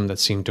system that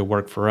seemed to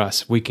work for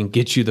us. We can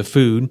get you the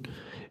food,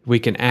 we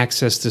can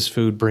access this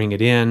food, bring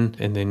it in,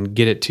 and then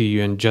get it to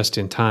you, and just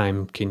in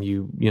time, can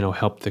you,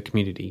 help the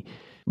community?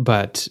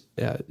 But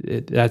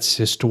that's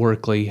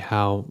historically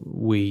how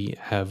we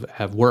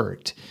have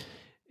worked.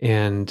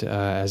 And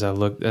as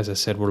I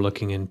said, we're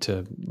looking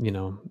into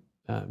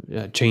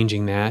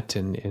changing that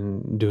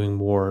and doing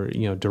more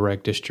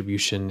direct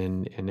distribution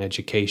and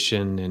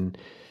education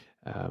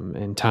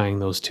and tying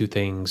those two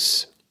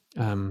things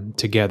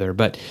together.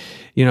 But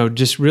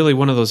just really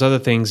one of those other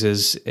things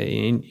is,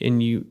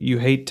 and you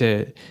hate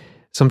to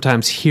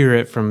sometimes hear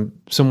it from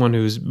someone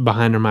who's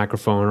behind their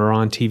microphone or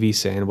on TV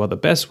saying, well, the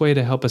best way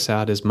to help us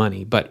out is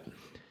money. But,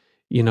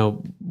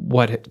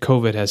 what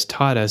COVID has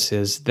taught us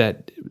is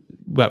that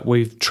what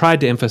we've tried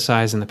to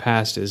emphasize in the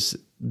past is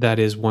that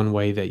is one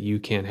way that you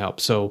can help.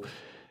 So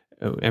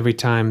every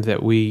time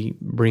that we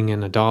bring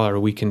in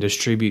 $1, we can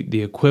distribute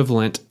the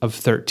equivalent of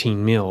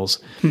 13 meals.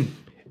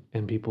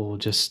 And people will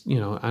just,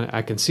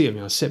 I can see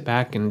them, sit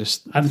back and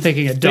just I'm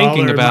thinking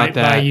 $1 might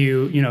buy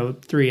you,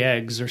 3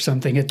 eggs or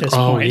something at this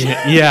point.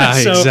 Yeah,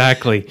 so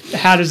exactly.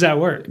 How does that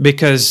work?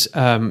 Because,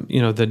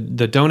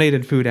 the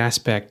donated food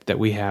aspect that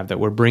we have, that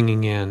we're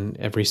bringing in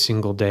every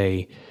single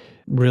day,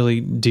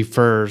 really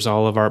brings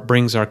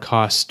our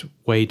cost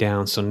way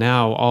down. So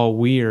now all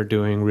we are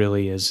doing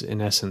really is, in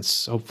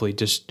essence, hopefully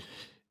just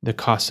the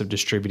cost of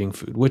distributing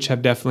food, which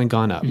have definitely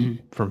gone up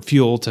from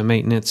fuel to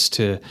maintenance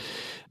to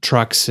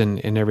trucks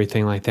and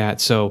everything like that.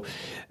 So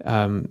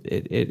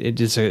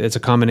it's a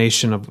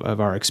combination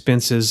of our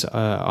expenses,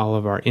 all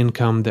of our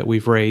income that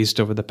we've raised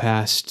over the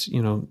past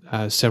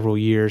several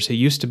years. It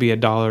used to be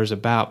 $1 is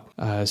about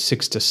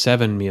 6 to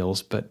 7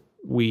 meals, but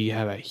we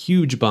have a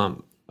huge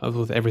bump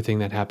with everything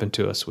that happened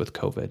to us with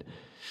COVID.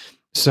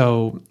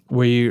 So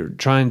we're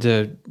trying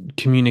to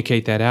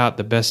communicate that out.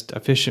 The best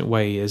efficient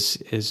way is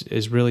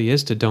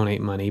to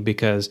donate money,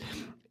 because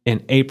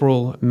in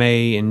April,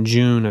 May, and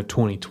June of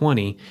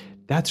 2020,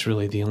 that's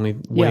really the only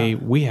way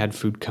we had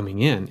food coming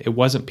in. It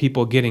wasn't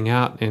people getting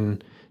out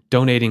and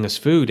donating us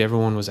food.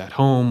 Everyone was at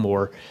home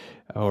or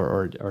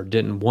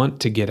didn't want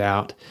to get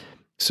out.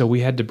 So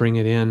we had to bring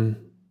it in,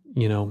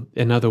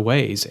 in other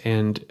ways.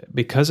 And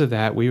because of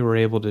that, we were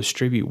able to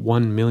distribute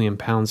 1 million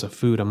pounds of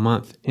food a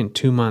month in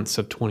 2 months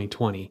of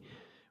 2020.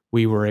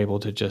 We were able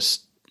to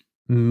just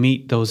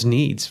meet those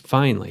needs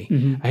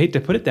finally. I hate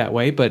to put it that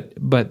way, but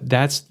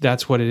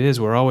that's what it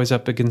is. We're always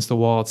up against the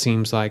wall, it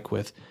seems like,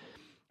 with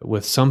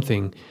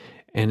something.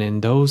 And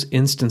in those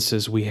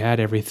instances, we had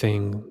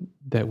everything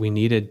that we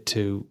needed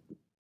to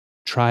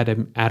try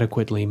to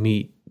adequately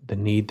meet the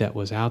need that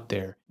was out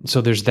there. So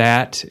there's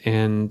that.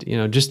 And,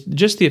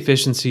 just the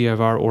efficiency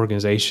of our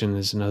organization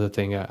is another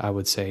thing I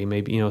would say.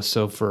 Maybe,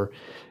 so for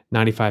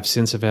 95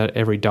 cents of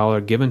every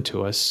dollar given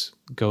to us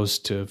goes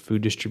to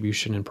food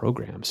distribution and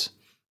programs.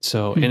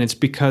 So, and it's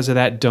because of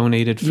that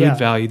donated food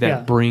value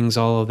that brings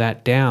all of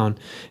that down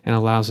and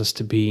allows us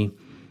to be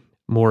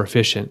more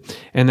efficient.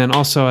 And then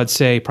also I'd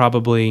say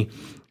probably,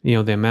 the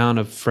amount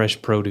of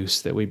fresh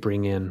produce that we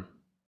bring in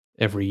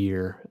every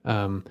year.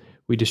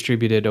 We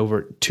distributed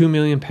over 2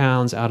 million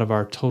pounds out of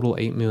our total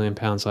 8 million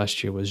pounds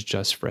last year was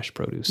just fresh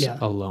produce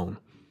alone,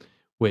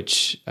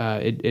 which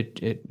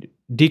it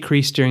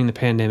decreased during the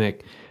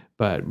pandemic,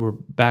 but we're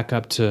back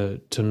up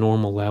to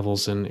normal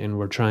levels, and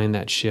we're trying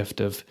that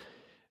shift of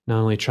not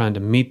only trying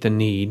to meet the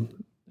need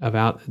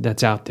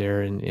that's out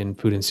there in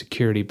food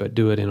insecurity, but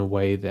do it in a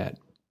way that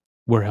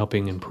we're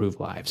helping improve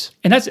lives.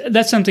 And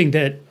that's something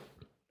that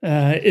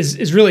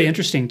is really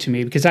interesting to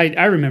me, because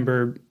I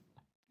remember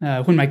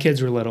when my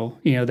kids were little,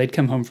 they'd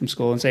come home from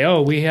school and say,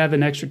 oh, we have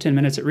an extra 10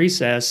 minutes at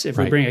recess if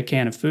we bring a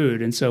can of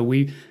food. And so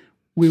we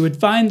would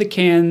find the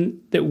can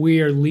that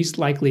we are least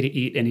likely to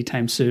eat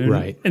anytime soon.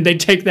 Right. And they'd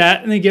take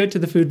that and they give it to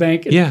the food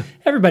bank. And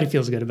everybody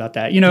feels good about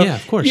that. Yeah,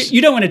 of course.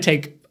 You don't want to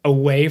take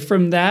away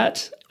from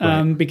that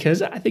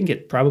because I think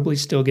it probably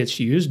still gets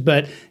used.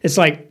 But it's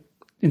like,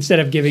 instead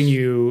of giving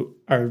you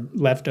our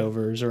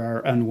leftovers or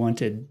our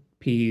unwanted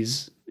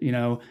peas, in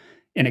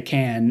a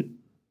can,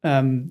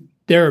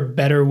 there are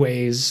better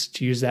ways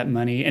to use that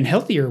money and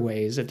healthier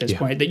ways at this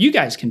point that you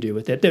guys can do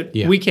with it that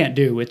we can't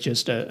do with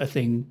just a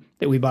thing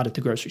that we bought at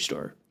the grocery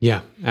store.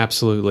 Yeah,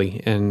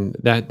 absolutely. And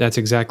that's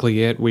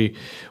exactly it. We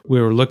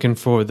were looking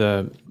for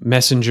the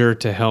messenger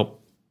to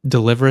help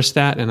deliver us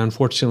that, and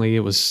unfortunately it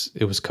was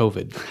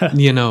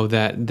COVID,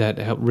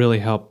 that really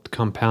helped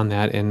compound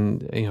that.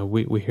 And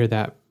we hear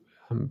that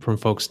from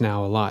folks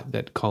now a lot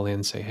that call in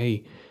and say,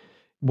 hey,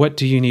 what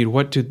do you need?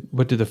 What do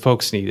the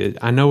folks need?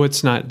 I know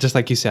it's not, just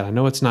like you said, I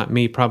know it's not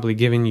me probably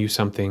giving you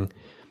something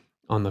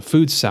on the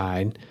food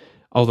side,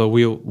 although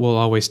we'll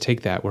always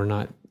take that. We're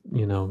not,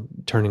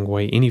 turning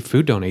away any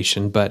food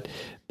donation, but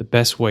the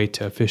best way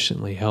to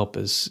efficiently help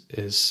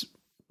is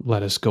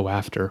let us go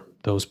after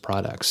those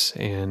products.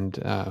 And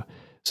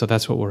so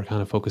that's what we're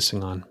kind of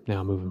focusing on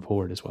now moving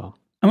forward as well.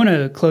 I want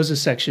to close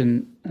this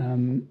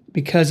section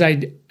because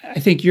I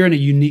think you're in a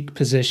unique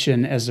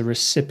position as a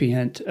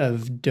recipient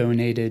of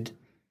donated,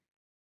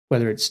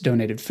 whether it's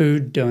donated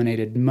food,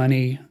 donated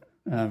money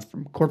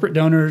from corporate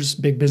donors,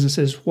 big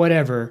businesses,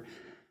 whatever.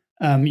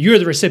 You're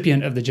the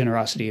recipient of the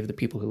generosity of the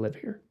people who live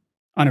here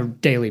on a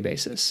daily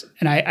basis.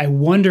 And I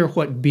wonder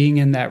what being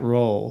in that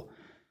role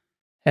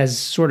has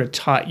sort of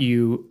taught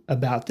you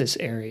about this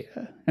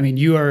area. I mean,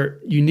 you are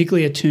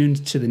uniquely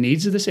attuned to the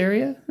needs of this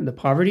area, and the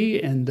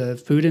poverty and the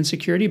food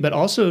insecurity, but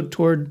also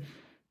toward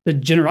the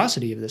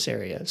generosity of this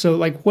area. So,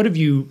 what have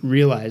you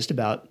realized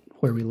about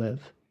where we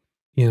live?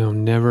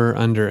 Never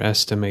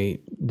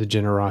underestimate the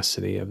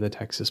generosity of the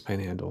Texas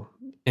Panhandle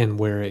and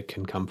where it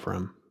can come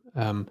from.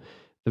 The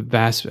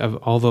vast of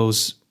all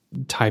those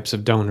types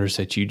of donors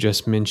that you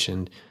just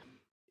mentioned,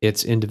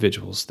 it's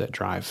individuals that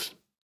drive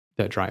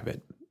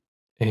it.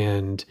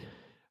 And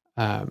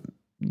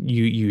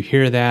you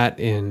hear that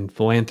in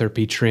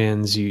philanthropy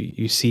trends.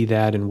 You see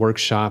that in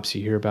workshops.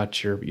 You hear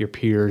about your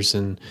peers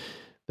in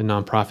the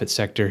nonprofit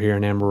sector here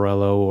in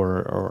Amarillo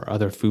or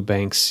other food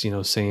banks,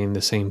 saying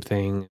the same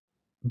thing.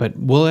 But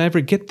will it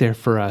ever get there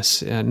for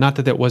us? Not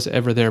that was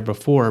ever there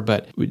before,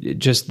 but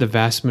just the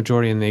vast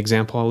majority, in the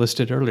example I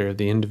listed earlier,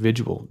 the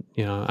individual,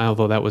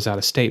 although that was out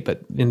of state,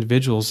 but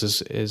individuals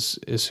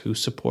is who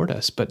support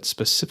us. But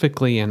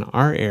specifically in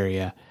our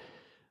area,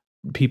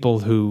 people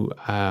who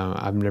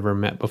I've never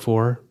met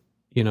before,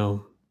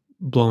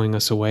 blowing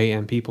us away,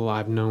 and people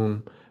I've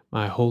known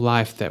my whole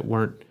life that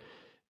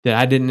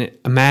I didn't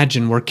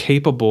imagine were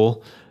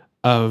capable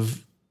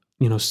of,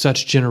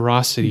 such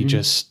generosity,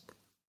 just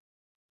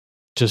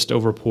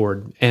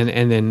overpoured.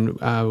 And then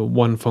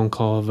one phone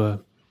call of a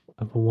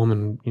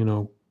woman,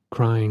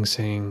 crying,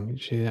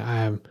 saying,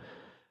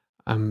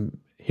 I'm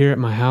here at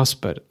my house,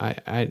 but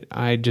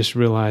I just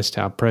realized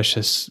how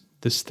precious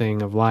this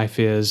thing of life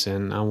is,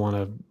 and I want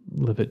to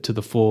live it to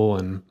the full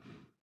and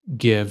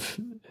give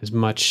as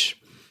much.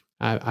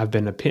 I've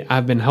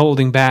been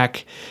holding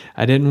back.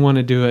 I didn't want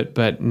to do it,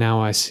 but now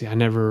I see. I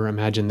never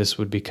imagined this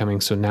would be coming.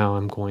 So now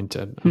I'm going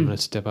to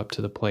step up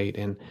to the plate,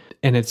 and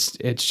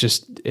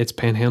it's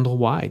Panhandle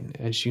wide,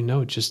 as you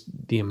know, just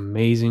the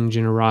amazing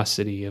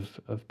generosity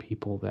of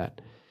people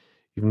that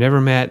you've never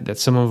met. That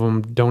some of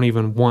them don't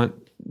even want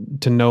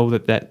to know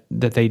that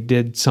they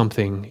did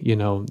something.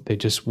 They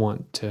just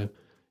want to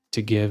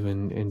give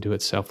and do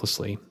it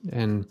selflessly.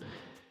 And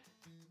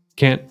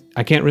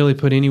I can't really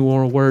put any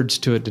more words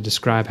to it to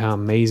describe how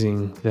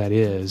amazing that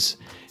is,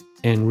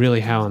 and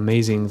really how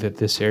amazing that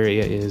this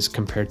area is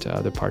compared to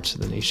other parts of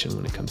the nation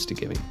when it comes to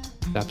giving.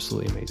 It's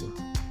absolutely amazing.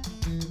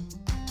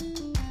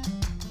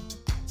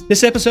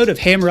 This episode of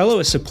Hey Amarillo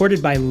is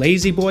supported by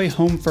Lazy Boy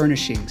Home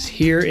Furnishings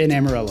here in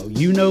Amarillo.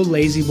 You know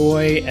Lazy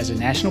Boy as a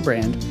national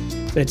brand,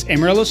 but its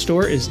Amarillo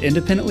store is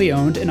independently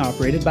owned and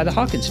operated by the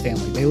Hawkins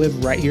family. They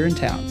live right here in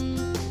town.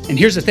 And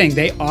here's the thing,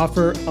 they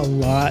offer a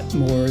lot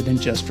more than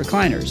just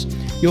recliners.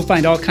 You'll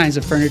find all kinds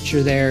of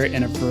furniture there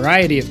in a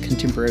variety of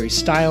contemporary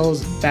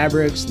styles,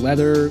 fabrics,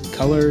 leather,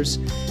 colors.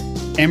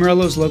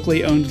 Amarillo's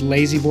locally owned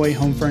Lazy Boy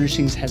Home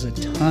Furnishings has a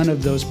ton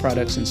of those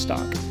products in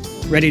stock,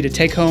 ready to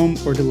take home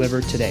or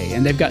deliver today.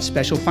 And they've got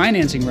special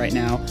financing right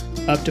now,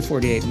 up to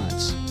 48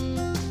 months.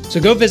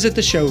 So go visit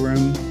the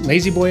showroom,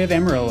 Lazy Boy of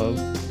Amarillo,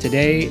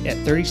 today at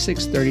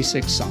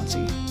 3636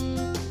 Soncy.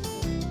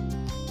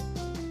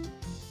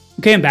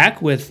 Okay, I'm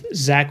back with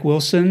Zack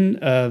Wilson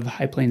of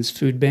High Plains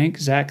Food Bank.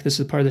 Zack, this is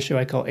the part of the show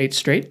I call 8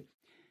 Straight.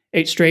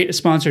 8 Straight is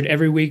sponsored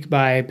every week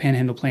by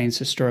Panhandle Plains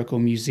Historical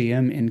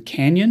Museum in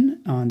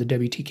Canyon on the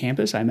WT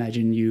campus. I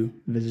imagine you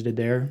visited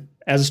there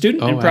as a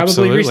student and probably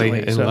absolutely.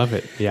 Recently. And love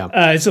it, yeah.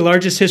 It's the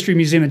largest history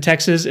museum in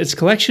Texas. Its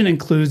collection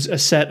includes a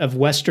set of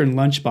Western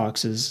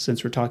lunchboxes,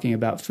 since we're talking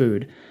about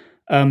food,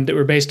 that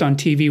were based on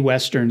TV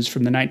Westerns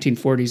from the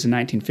 1940s and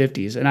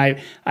 1950s. And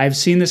I've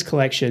seen this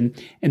collection,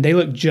 and they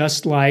look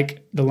just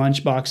like the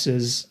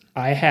lunchboxes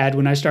I had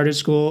when I started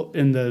school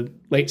in the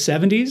late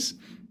 70s,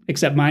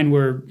 except mine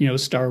were,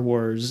 Star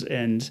Wars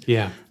and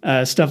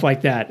stuff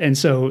like that. And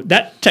so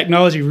that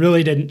technology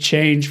really didn't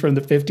change from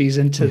the 50s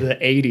into the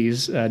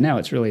 80s. Now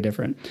it's really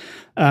different.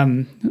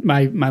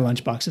 My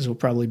lunchboxes will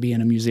probably be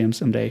in a museum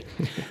someday.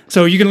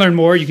 So you can learn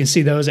more. You can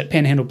see those at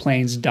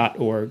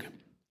panhandleplains.org.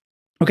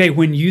 Okay,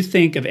 when you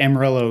think of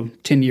Amarillo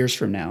 10 years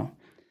from now,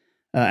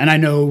 And I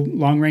know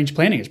long-range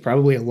planning is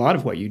probably a lot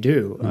of what you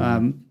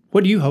do.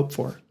 What do you hope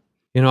for?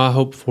 I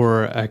hope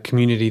for a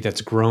community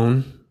that's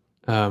grown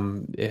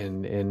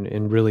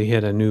and really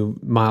hit a new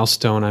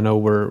milestone. I know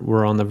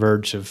we're on the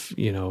verge of,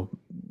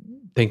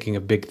 thinking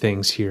of big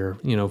things here,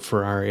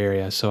 for our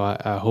area. So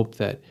I hope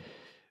that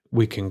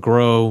we can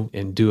grow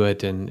and do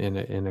it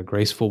in a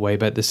graceful way,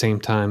 but at the same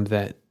time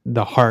that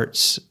the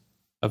hearts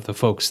of the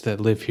folks that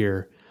live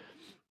here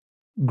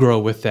grow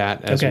with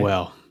that as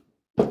well,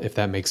 if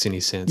that makes any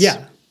sense.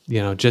 Yeah.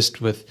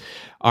 Just with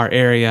our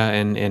area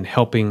and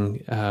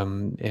helping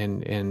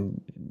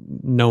and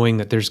knowing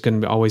that there's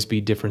going to always be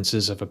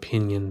differences of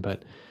opinion,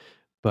 but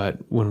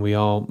when we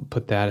all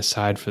put that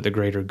aside for the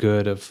greater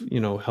good of,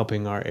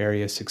 helping our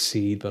area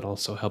succeed, but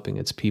also helping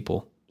its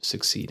people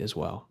succeed as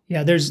well.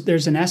 Yeah,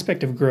 there's an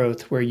aspect of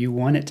growth where you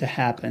want it to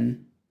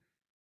happen,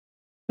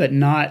 but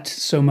not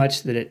so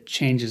much that it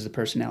changes the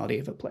personality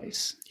of a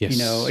place. Yes.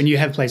 And you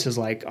have places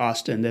like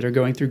Austin that are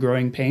going through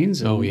growing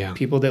pains, and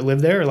people that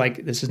live there are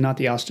like, this is not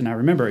the Austin I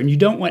remember. And you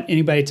don't want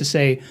anybody to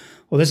say,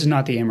 well, this is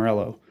not the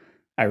Amarillo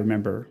I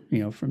remember,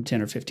 from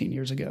 10 or 15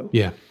 years ago.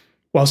 Yeah.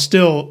 While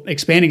still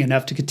expanding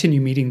enough to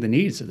continue meeting the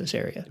needs of this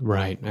area.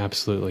 Right,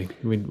 absolutely.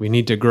 We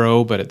need to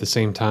grow, but at the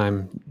same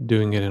time,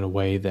 doing it in a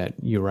way that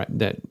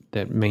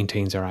that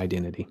maintains our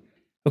identity.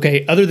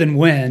 Okay, other than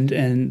wind,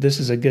 and this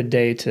is a good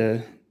day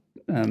to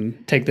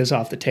take this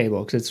off the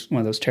table because it's one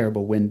of those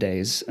terrible wind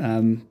days.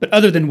 But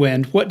other than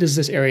wind, what does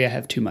this area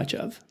have too much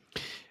of?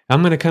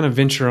 I'm going to kind of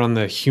venture on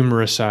the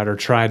humorous side, or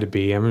try to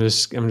be. I'm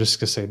just going to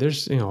say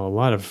there's a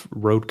lot of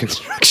road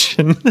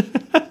construction.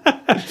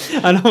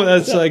 I know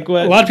that's like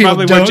what a lot of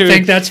people don't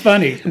think that's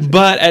funny,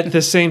 but at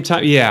the same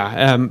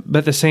time, but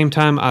at the same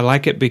time, I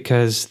like it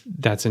because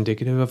that's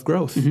indicative of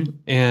growth. Mm-hmm.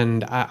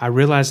 And I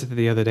realized it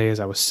the other day as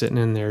I was sitting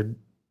in there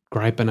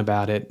griping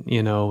about it,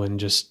 and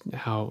just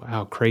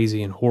how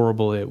crazy and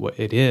horrible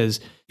it is.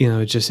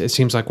 It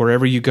seems like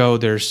wherever you go,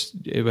 there's,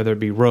 whether it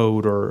be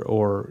road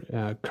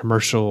or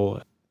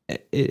commercial,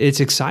 it's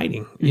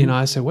exciting. Mm-hmm.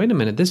 I said, wait a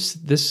minute, this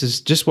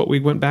is just what we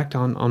went back to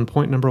on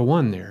point number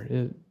one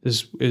there.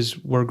 Is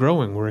we're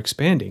growing, we're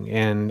expanding,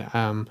 and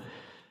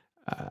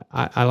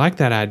I like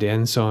that idea.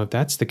 And so if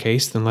that's the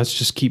case, then let's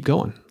just keep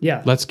going.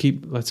 Yeah, let's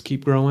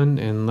keep growing,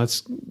 and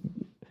let's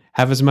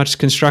have as much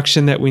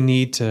construction that we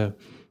need to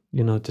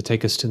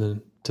take us to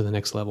the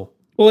next level.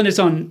 Well, and it's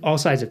on all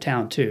sides of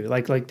town too.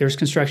 Like there's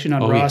construction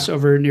on Ross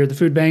over near the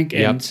food bank,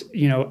 and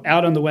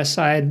out on the west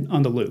side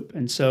on the Loop,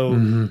 and so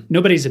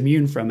nobody's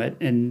immune from it,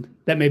 and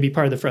that may be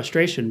part of the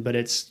frustration, but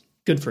it's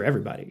good for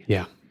everybody.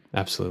 Yeah,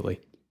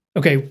 absolutely.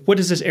 Okay, what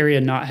does this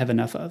area not have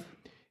enough of?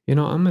 I'm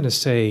going to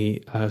say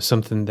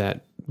something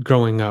that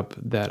growing up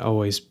that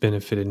always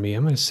benefited me.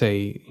 I'm going to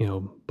say,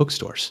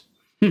 bookstores.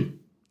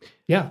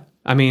 Yeah.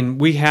 I mean,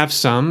 we have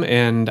some,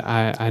 and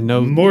I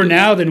know more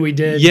now than we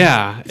did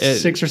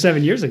 6 or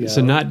 7 years ago. So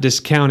not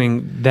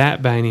discounting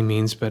that by any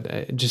means, but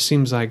it just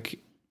seems like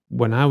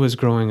when I was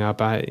growing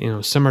up,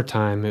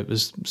 summertime, it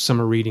was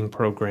summer reading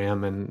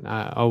program, and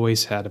I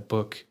always had a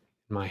book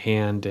in my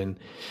hand, and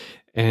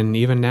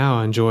even now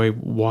I enjoy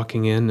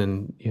walking in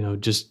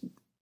and, just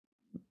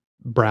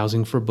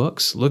browsing for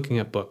books, looking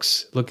at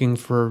books, looking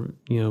for,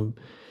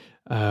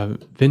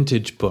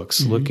 vintage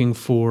books, looking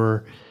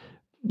for,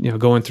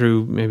 going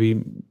through,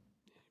 maybe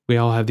we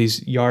all have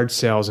these yard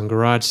sales and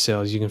garage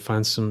sales. You can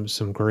find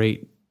some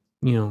great,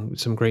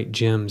 some great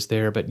gems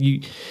there, but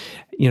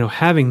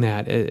having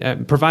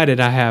that, provided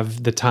I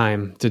have the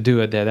time to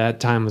do it, that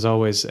time was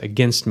always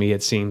against me,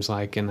 it seems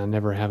like, and I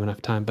never have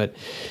enough time, but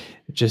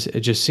it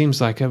just seems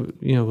like I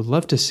would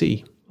love to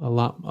see a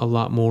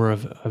lot more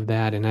of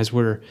that. And as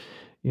we're,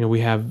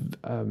 we have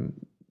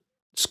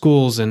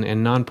schools and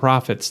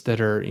nonprofits that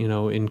are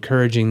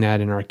encouraging that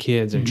in our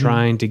kids and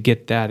trying to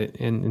get that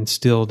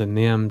instilled in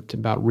them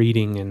about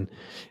reading and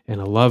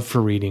a love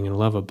for reading and a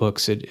love of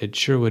books. It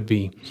sure would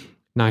be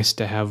nice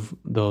to have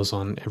those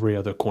on every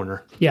other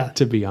corner. Yeah,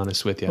 to be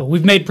honest with you. Well,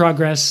 we've made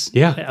progress.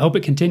 Yeah, I hope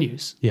it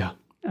continues. Yeah.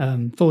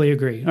 Fully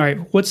agree. All right.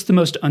 What's the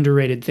most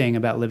underrated thing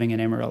about living in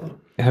Amarillo?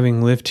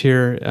 Having lived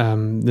here,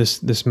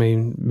 this may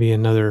be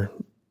another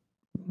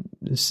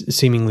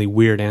seemingly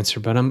weird answer,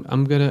 but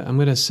I'm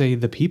gonna say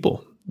the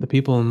people. The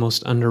people are the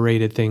most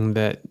underrated thing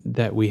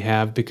that we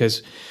have,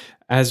 because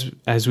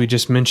as we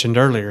just mentioned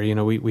earlier,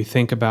 we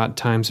think about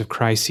times of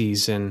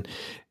crises and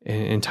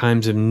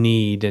times of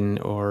need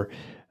or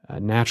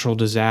natural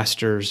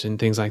disasters and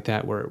things like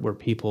that, where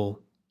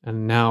people,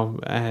 and now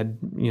add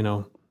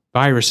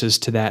viruses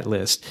to that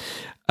list,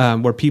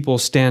 where people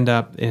stand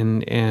up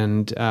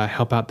and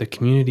help out the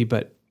community.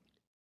 But,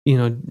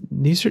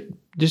 these are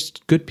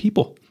just good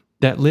people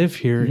that live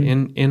here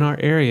in our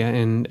area.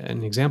 And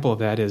an example of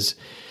that is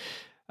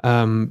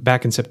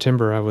back in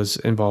September, I was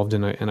involved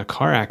in a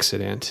car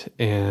accident.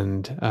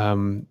 And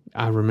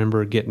I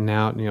remember getting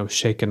out,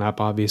 shaken up,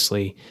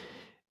 obviously.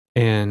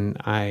 And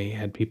I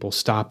had people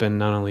stopping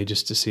not only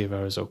just to see if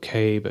I was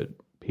okay, but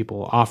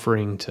people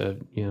offering to,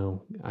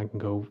 I can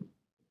go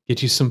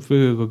get you some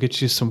food, go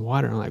get you some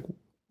water. I'm like,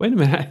 wait a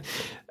minute,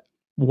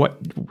 What,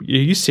 are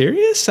you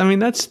serious? I mean,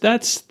 that's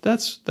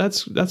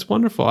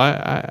wonderful.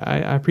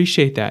 I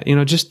appreciate that.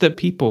 Just the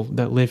people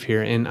that live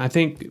here. And I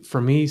think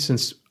for me,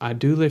 since I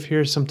do live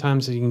here,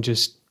 sometimes you can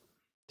just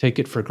take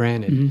it for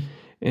granted.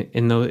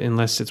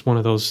 Unless it's one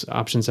of those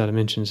options that I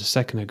mentioned a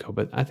second ago.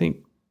 But I think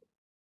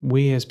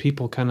we as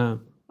people kind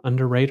of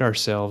underrate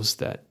ourselves,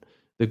 that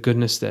the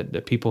goodness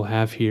that people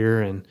have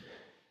here, and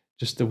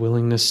just the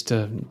willingness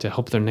to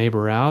help their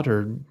neighbor out,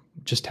 or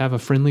just have a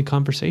friendly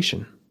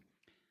conversation.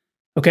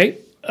 Okay.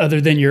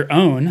 Other than your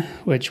own,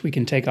 which we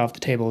can take off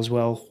the table as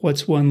well,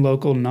 what's one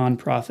local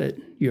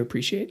nonprofit you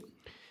appreciate?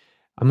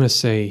 I'm going to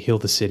say Heal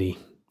the City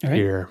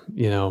here.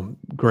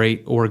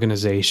 Great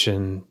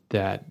organization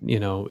that,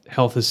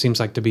 health seems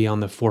like to be on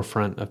the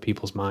forefront of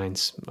people's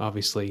minds,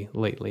 obviously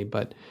lately,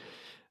 but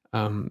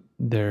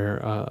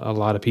there are a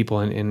lot of people,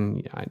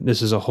 and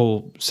this is a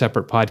whole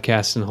separate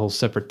podcast and a whole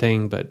separate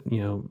thing, but,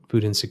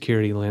 food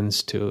insecurity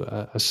lends to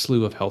a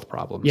slew of health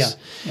problems.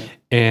 Yeah.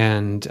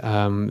 And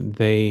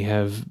they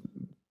have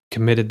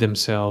committed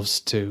themselves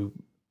to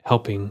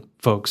helping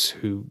folks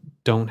who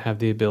don't have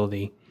the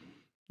ability,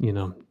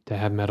 to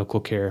have medical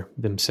care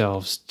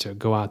themselves, to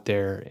go out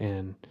there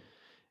and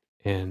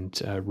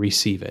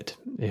receive it.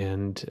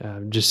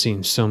 And just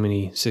seeing so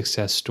many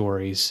success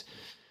stories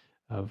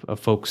of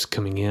folks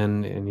coming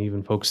in, and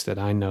even folks that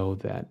I know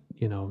that,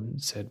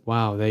 said,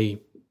 wow, they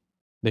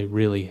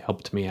really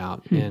helped me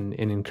out, and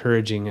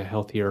encouraging a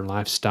healthier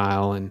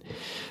lifestyle. And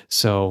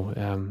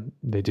so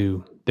they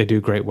do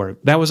great work.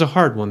 That was a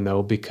hard one,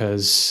 though,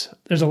 because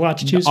there's a lot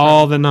to choose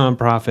all from. the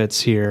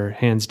nonprofits here,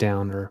 hands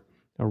down, are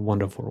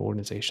wonderful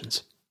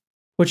organizations.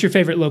 What's your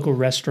favorite local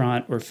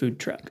restaurant or food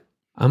truck?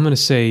 I'm going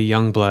to say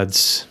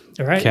Youngblood's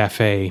right.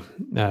 Cafe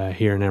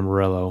here in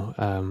Amarillo.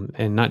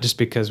 And not just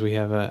because we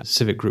have a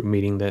civic group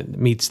meeting that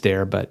meets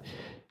there, but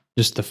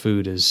just the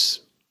food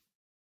is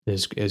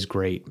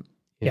great.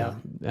 Yeah.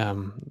 I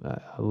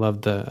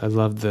love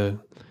the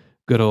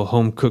good old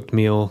home cooked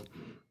meal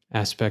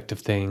aspect of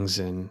things,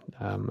 and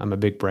I'm a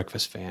big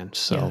breakfast fan.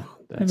 So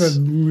I have a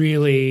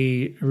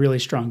really, really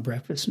strong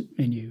breakfast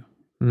menu.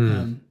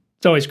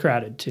 It's always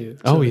crowded too.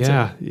 So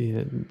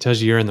it tells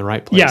you you're in the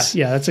right place.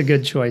 Yeah, that's a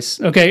good choice.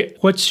 Okay,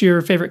 what's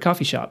your favorite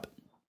coffee shop?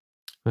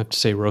 I have to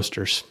say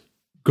Roasters.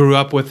 Grew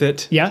up with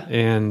it. Yeah,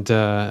 and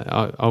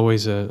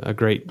always a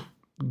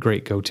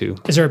great go-to.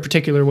 Is there a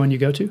particular one you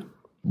go to?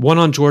 One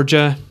on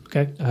Georgia.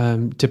 Okay.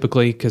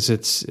 Typically, because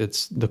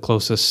it's the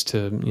closest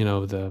to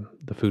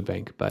the food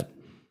bank, but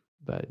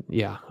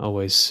yeah,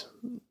 always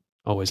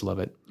love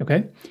it.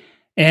 Okay.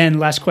 And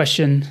last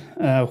question: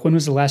 when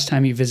was the last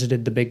time you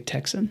visited the Big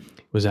Texan?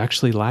 It was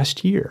actually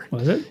last year.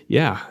 Was it?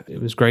 Yeah,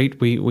 it was great.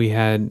 We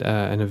had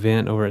an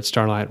event over at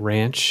Starlight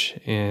Ranch,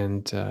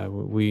 and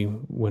we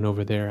went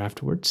over there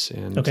afterwards.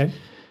 And okay.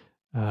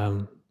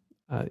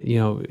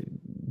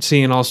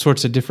 Seeing all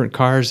sorts of different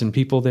cars and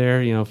people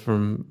there,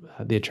 from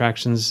the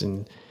attractions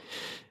and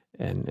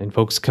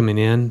folks coming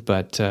in,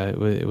 but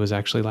it was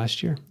actually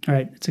last year. All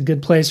right. It's a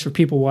good place for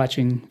people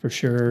watching, for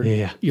sure.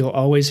 Yeah. You'll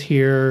always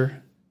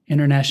hear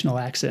international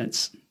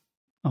accents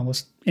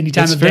almost any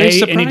time It's of very day,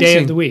 surprising. any day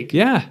of the week.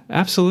 Yeah,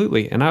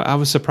 absolutely. And I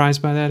was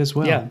surprised by that as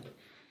well. Yeah.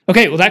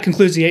 Okay, well, that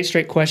concludes the 8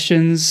 straight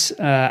questions.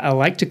 I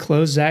like to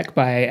close, Zach,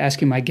 by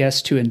asking my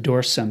guests to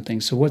endorse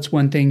something. So what's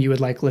one thing you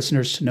would like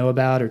listeners to know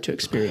about or to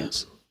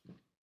experience?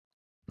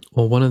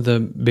 Well, one of the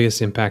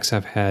biggest impacts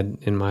I've had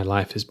in my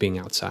life is being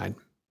outside.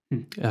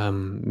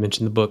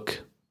 Mentioned the book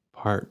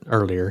part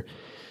earlier,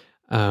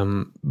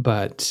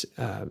 but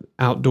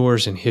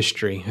outdoors and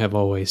history have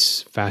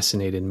always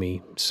fascinated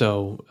me.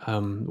 So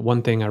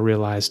one thing I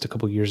realized a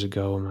couple of years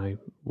ago, my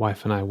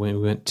wife and I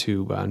went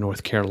to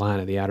North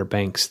Carolina, the Outer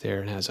Banks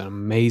there, and it has an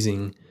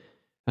amazing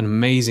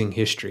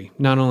history.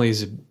 Not only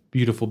is it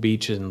beautiful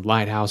beaches and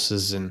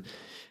lighthouses,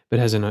 but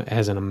has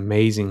an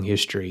amazing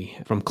history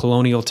from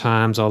colonial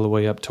times all the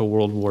way up to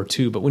World War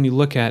II. But when you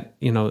look at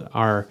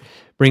our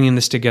bringing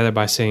this together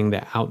by saying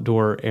the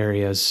outdoor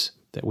areas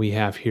that we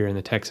have here in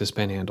the Texas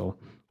Panhandle,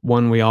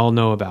 one we all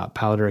know about,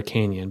 Palo Duro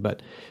Canyon,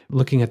 but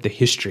looking at the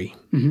history,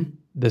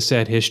 the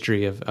sad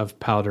history of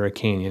Palo Duro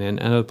Canyon, and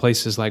other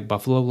places like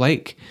Buffalo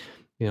Lake,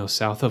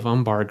 south of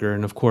Umbarger,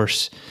 and of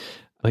course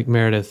Lake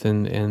Meredith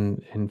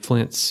and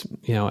Flint's,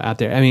 out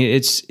there. I mean,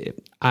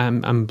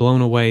 I'm blown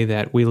away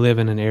that we live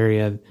in an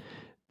area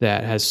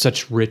that has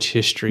such rich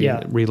history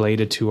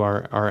related to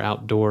our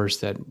outdoors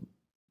that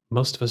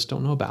most of us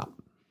don't know about.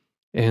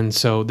 And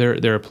so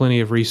there are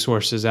plenty of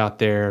resources out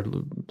there,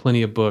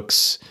 plenty of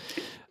books.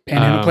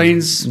 Panhandle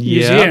Plains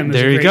Museum is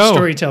a great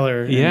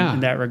storyteller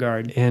in that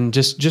regard. And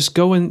just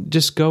go and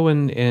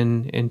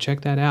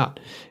check that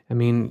out. I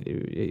mean,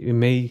 it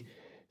may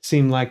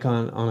seem like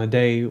on a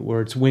day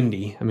where it's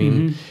windy. I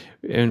mean,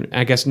 and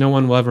I guess no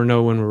one will ever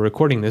know when we're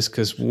recording this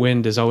because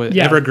wind is always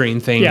evergreen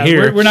thing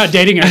here. We're not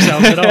dating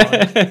ourselves at all.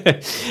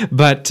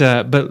 But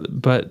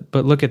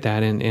look at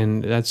that,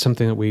 and that's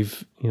something that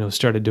we've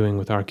started doing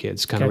with our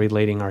kids, kind of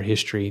relating our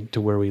history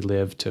to where we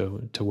live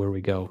to where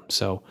we go.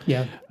 So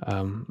you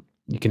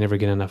can never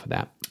get enough of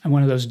that. I'm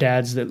one of those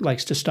dads that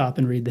likes to stop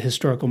and read the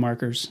historical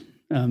markers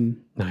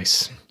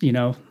Nice.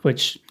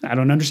 Which I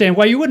don't understand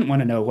why you wouldn't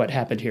want to know what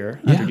happened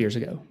here 100 years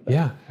ago. But,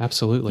 yeah,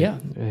 absolutely. Yeah.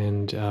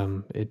 And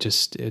it's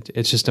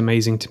just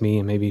amazing to me,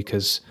 and maybe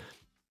because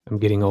I'm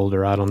getting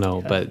older, I don't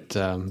know, but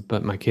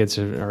my kids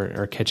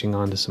are catching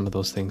on to some of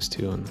those things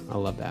too, and I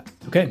love that.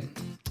 Okay.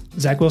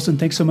 Zack Wilson,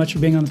 thanks so much for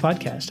being on the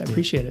podcast. I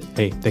appreciate it.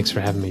 Hey, thanks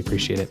for having me.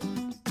 Appreciate it.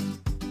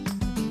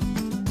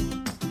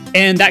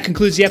 And that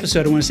concludes the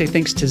episode. I want to say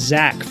thanks to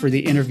Zack for the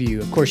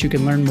interview. Of course, you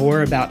can learn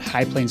more about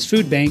High Plains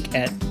Food Bank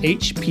at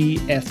hpfb.org.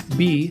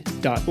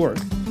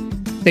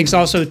 Thanks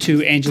also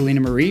to Angelina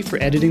Marie for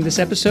editing this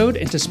episode,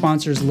 and to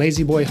sponsors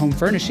Lazy Boy Home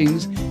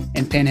Furnishings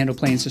and Panhandle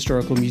Plains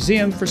Historical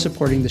Museum for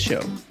supporting the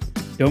show.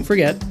 Don't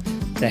forget,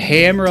 the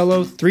Hey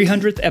Amarillo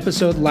 300th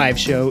episode live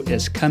show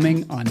is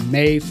coming on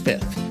May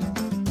 5th.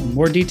 For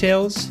more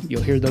details,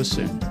 you'll hear those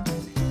soon.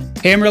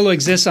 Hey Amarillo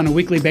exists on a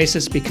weekly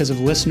basis because of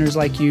listeners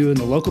like you and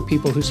the local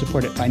people who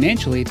support it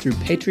financially through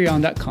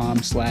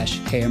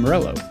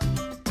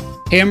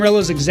patreon.com/HeyAmarillo. Hey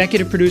Amarillo's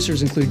executive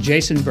producers include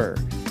Jason Burr,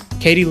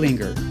 Katie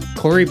Linger,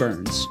 Corey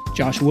Burns,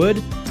 Josh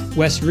Wood,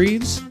 Wes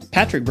Reeves,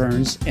 Patrick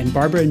Burns, and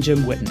Barbara and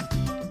Jim Witten.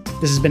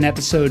 This has been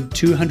episode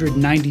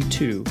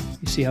 292.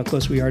 You see how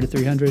close we are to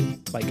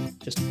 300? Like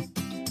just a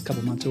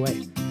couple months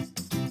away.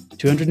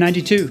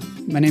 292.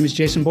 My name is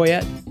Jason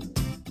Boyette,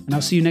 and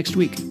I'll see you next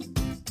week.